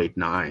 3 to grade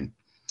 9.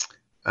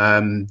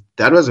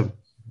 That was a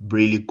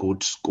really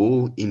good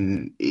school.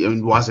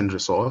 It wasn't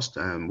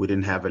resourced. We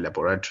didn't have a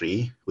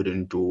laboratory. We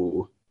didn't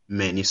do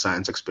many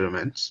science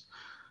experiments.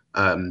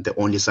 The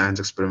only science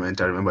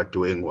experiment I remember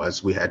doing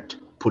was we had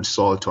put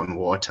salt on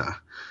water,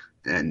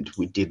 and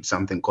we did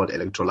something called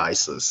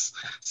electrolysis.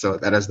 So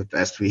that was the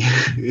best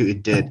we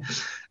did.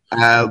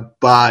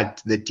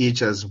 But the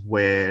teachers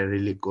were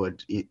really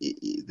good.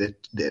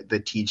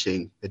 The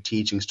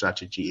teaching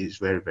strategy is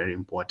very, very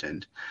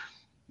important.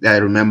 I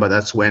remember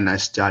that's when I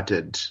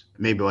started,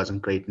 maybe I was in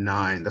grade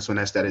 9. That's when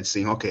I started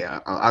saying, okay,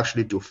 I'll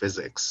actually do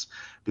physics,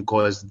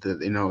 because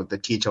the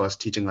teacher was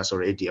teaching us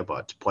already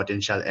about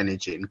potential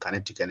energy and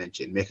kinetic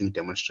energy, and making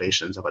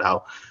demonstrations about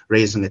how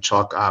raising a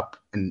chalk up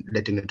and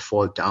letting it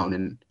fall down.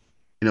 And,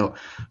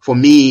 for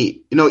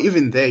me,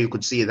 even there you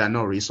could see there are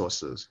no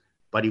resources,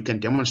 but you can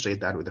demonstrate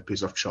that with a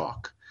piece of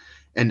chalk.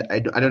 And I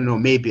don't know,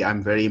 maybe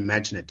I'm very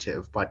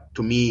imaginative, but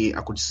to me,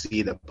 I could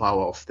see the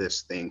power of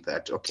this thing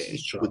that, okay,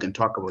 we can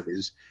talk about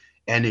this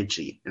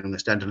energy and we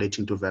start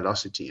relating to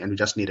velocity, and we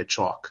just need a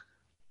chalk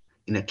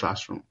in a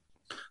classroom.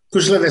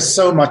 Kushla, there's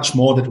so much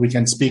more that we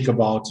can speak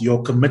about.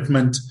 Your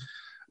commitment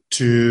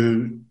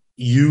to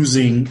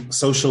using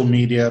social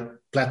media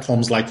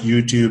platforms like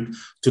YouTube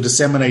to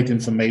disseminate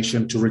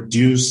information, to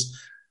reduce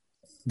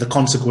the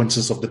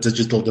consequences of the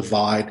digital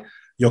divide,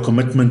 your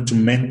commitment to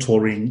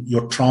mentoring,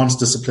 your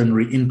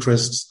transdisciplinary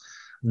interests,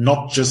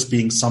 not just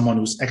being someone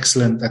who's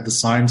excellent at the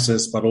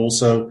sciences, but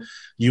also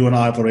you and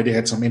I have already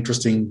had some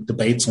interesting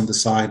debates on the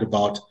side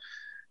about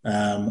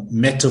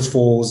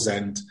metaphors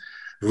and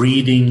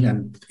reading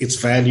and its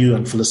value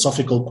and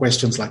philosophical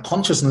questions like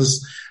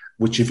consciousness,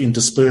 which you've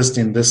interspersed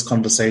in this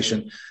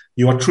conversation.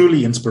 You are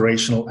truly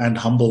inspirational and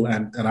humble,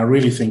 and I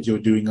really think you're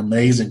doing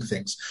amazing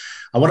things.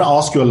 I want to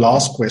ask you a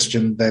last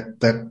question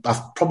that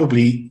I've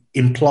probably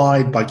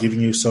implied by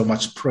giving you so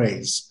much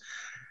praise.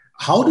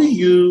 How do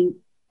you,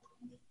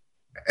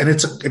 and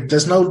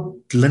there's no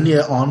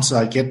linear answer,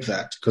 I get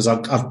that, because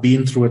I've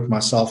been through it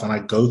myself and I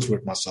go through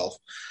it myself.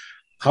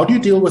 How do you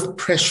deal with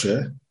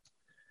pressure?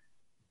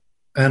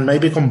 And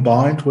maybe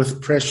combined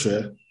with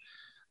pressure,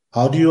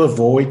 how do you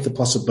avoid the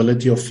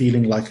possibility of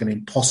feeling like an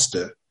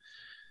imposter?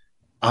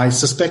 I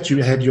suspect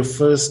you had your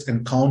first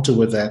encounter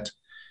with that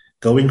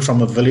going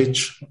from a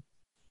village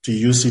to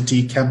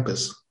UCT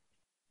campus.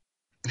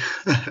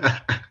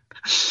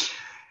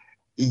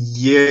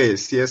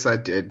 Yes, I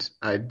did.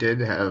 I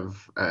did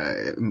have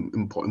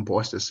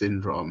imposter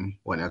syndrome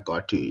when I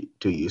got to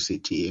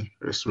UCT.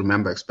 I just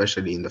remember,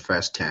 especially in the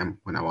first term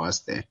when I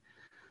was there.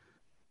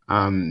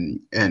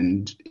 And,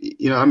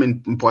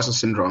 imposter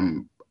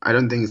syndrome, I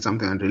don't think it's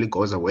something that really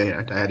goes away.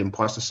 Right? I had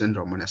imposter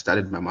syndrome when I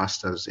started my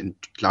master's in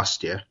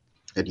last year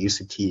at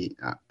UCT.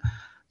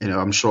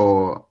 I'm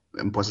sure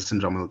imposter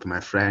syndrome with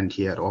my friend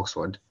here at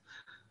Oxford.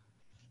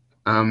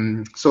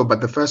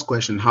 But the first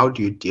question, how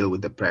do you deal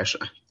with the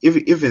pressure?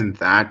 Even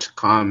that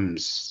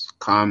comes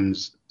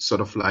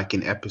sort of like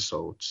in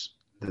episodes,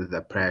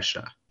 the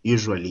pressure.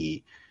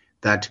 Usually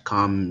that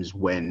comes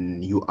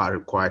when you are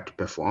required to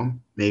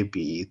perform.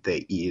 Maybe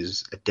there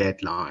is a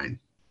deadline,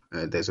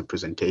 there's a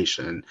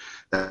presentation.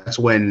 That's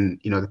when,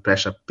 the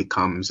pressure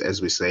becomes,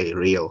 as we say,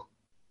 real.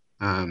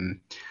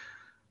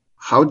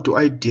 How do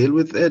I deal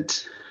with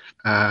it?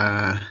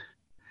 I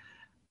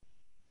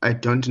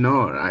don't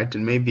know, right?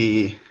 And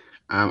maybe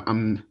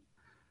I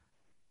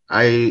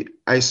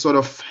sort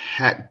of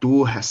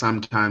do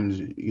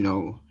sometimes,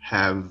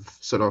 have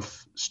sort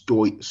of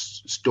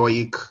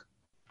stoic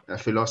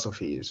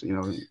philosophies,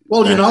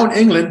 Well, in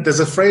England, there's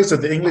a phrase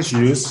that the English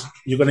use.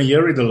 You're going to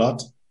hear it a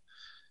lot.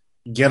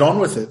 Get on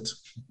with it.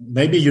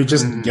 Maybe you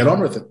just get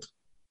on with it.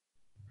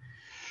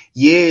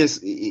 Yes,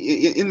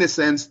 in the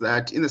sense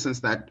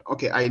that,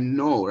 okay, I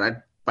know, right?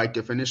 By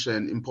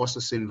definition, imposter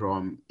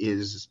syndrome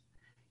is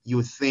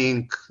you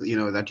think,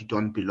 that you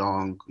don't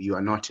belong, you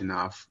are not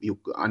enough, you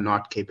are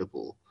not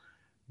capable.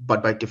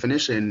 But by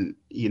definition,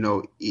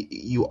 you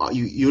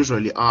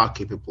usually are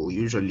capable,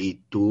 you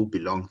usually do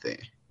belong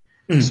there.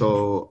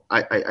 So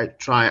I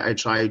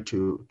try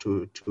to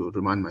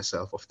remind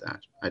myself of that.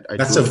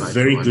 That's a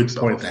very good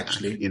point,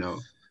 actually.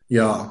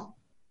 Yeah,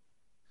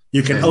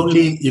 you can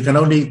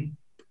only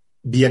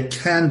be a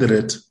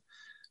candidate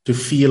to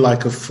feel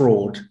like a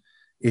fraud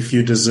if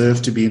you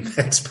deserve to be in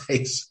that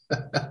space.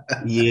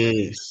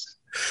 Yes.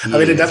 I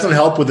mean, it doesn't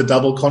help with the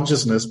double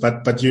consciousness,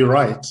 but you're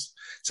right.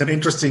 It's an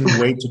interesting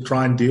way to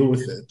try and deal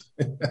with it.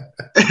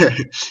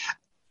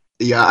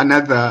 Yeah,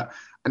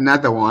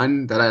 another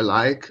one that I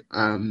like,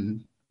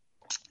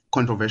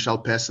 controversial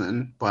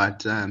person,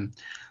 but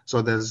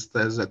so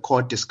there's a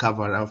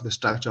co-discoverer of the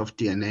structure of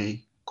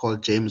DNA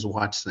called James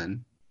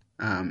Watson.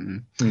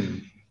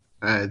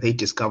 They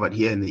discovered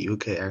here in the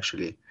UK,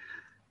 actually.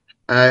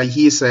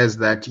 He says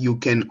that you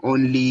can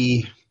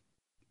only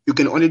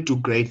do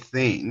great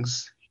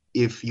things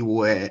if you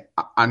were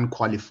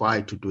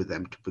unqualified to do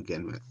them to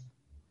begin with.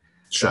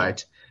 Sure.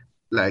 Right?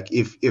 Like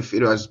if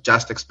it was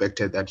just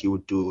expected that you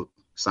would do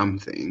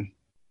something,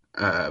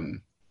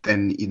 then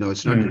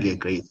it's not really a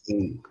great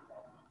thing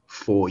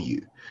for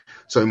you.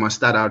 So you must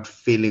start out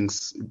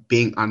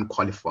being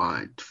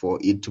unqualified for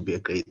it to be a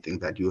great thing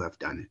that you have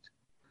done it.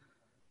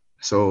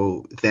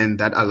 So then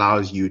that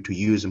allows you to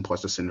use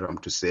imposter syndrome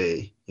to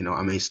say,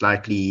 I may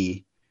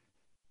slightly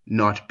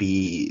not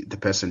be the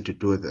person to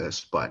do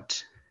this,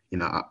 but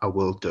I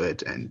will do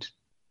it, and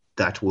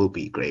that will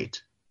be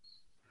great.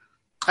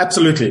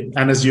 Absolutely.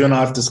 And as you and I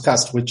have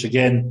discussed, which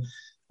again,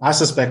 I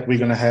suspect we're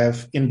going to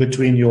have in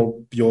between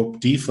your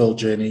DPhil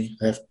journey,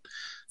 have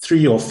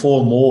 3 or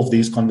 4 more of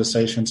these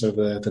conversations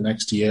over the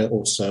next year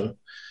or so.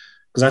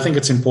 Because I think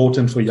it's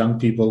important for young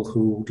people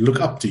who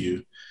look up to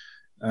you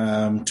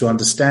to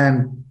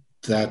understand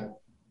that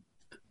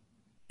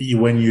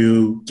when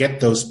you get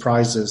those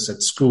prizes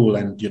at school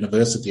and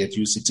university at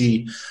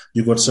UCT,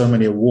 you've got so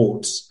many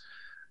awards.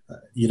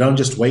 You don't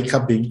just wake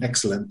up being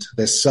excellent.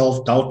 There's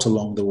self-doubt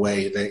along the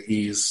way. There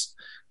is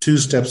 2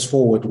 steps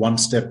forward, 1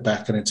 step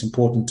back, and it's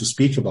important to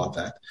speak about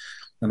that.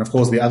 And of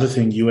course, the other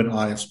thing you and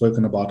I have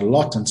spoken about a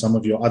lot, and some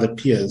of your other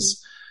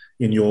peers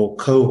in your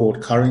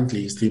cohort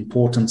currently, is the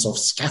importance of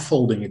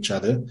scaffolding each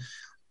other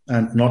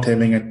and not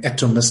having an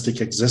atomistic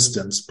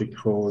existence,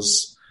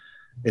 because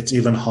it's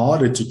even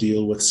harder to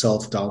deal with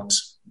self-doubt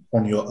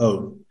on your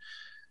own.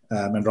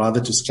 And rather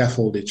to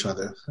scaffold each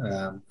other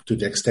to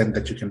the extent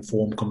that you can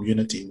form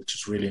community, which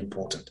is really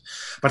important.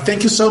 But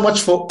thank you so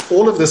much for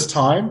all of this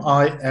time.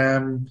 I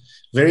am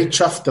very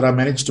chuffed that I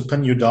managed to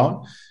pin you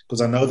down,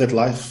 because I know that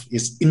life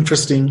is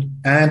interesting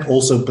and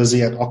also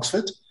busy at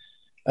Oxford.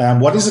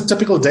 What is a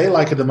typical day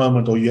like at the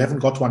moment, or you haven't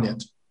got one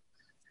yet?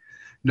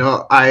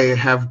 No, I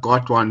have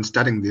got one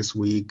starting this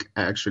week,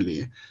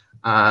 actually.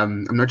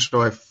 I'm not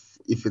sure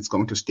if it's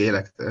going to stay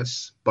like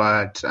this,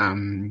 but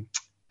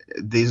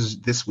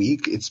this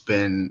week it's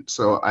been,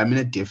 so I'm in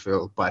a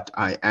DPhil, but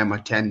I am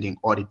attending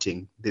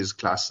auditing these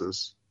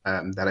classes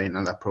that are in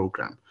another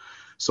program.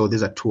 So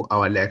these are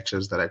 2-hour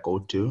lectures that I go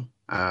to,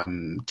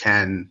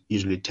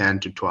 usually 10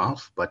 to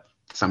 12, but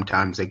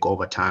sometimes they go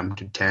over time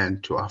to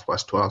 10 to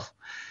 12:30.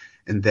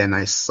 And then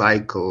I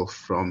cycle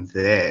from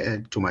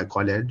there to my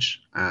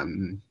college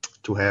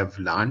to have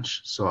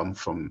lunch. So I'm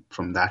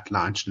from that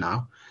lunch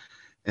now.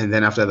 And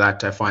then after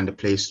that, I find a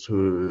place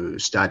to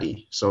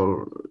study.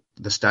 So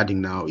the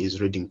studying now is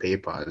reading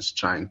papers,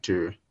 trying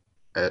to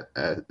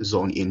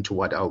zone into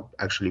what I'll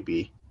actually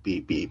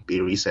be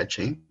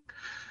researching.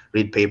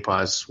 Read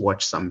papers,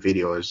 watch some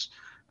videos.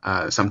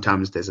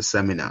 Sometimes there's a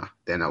seminar,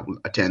 then I'll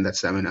attend that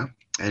seminar.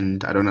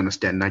 And I don't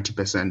understand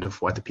 90%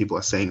 of what the people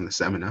are saying in the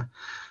seminar,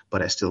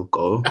 but I still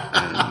go.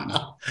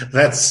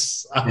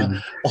 That's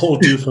all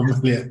too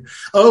familiar.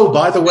 Oh,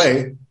 by the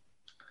way,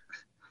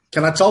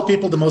 can I tell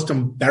people the most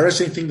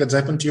embarrassing thing that's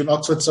happened to you in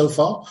Oxford so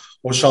far?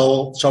 Or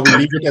shall we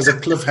leave it as a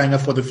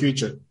cliffhanger for the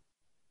future?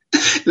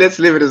 Let's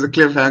leave it as a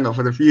cliffhanger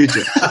for the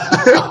future.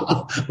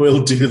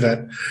 We'll do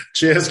that.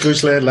 Cheers,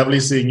 Kushle. Lovely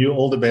seeing you.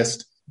 All the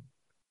best.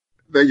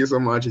 Thank you so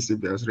much,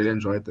 Eusebius. Really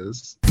enjoyed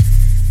this.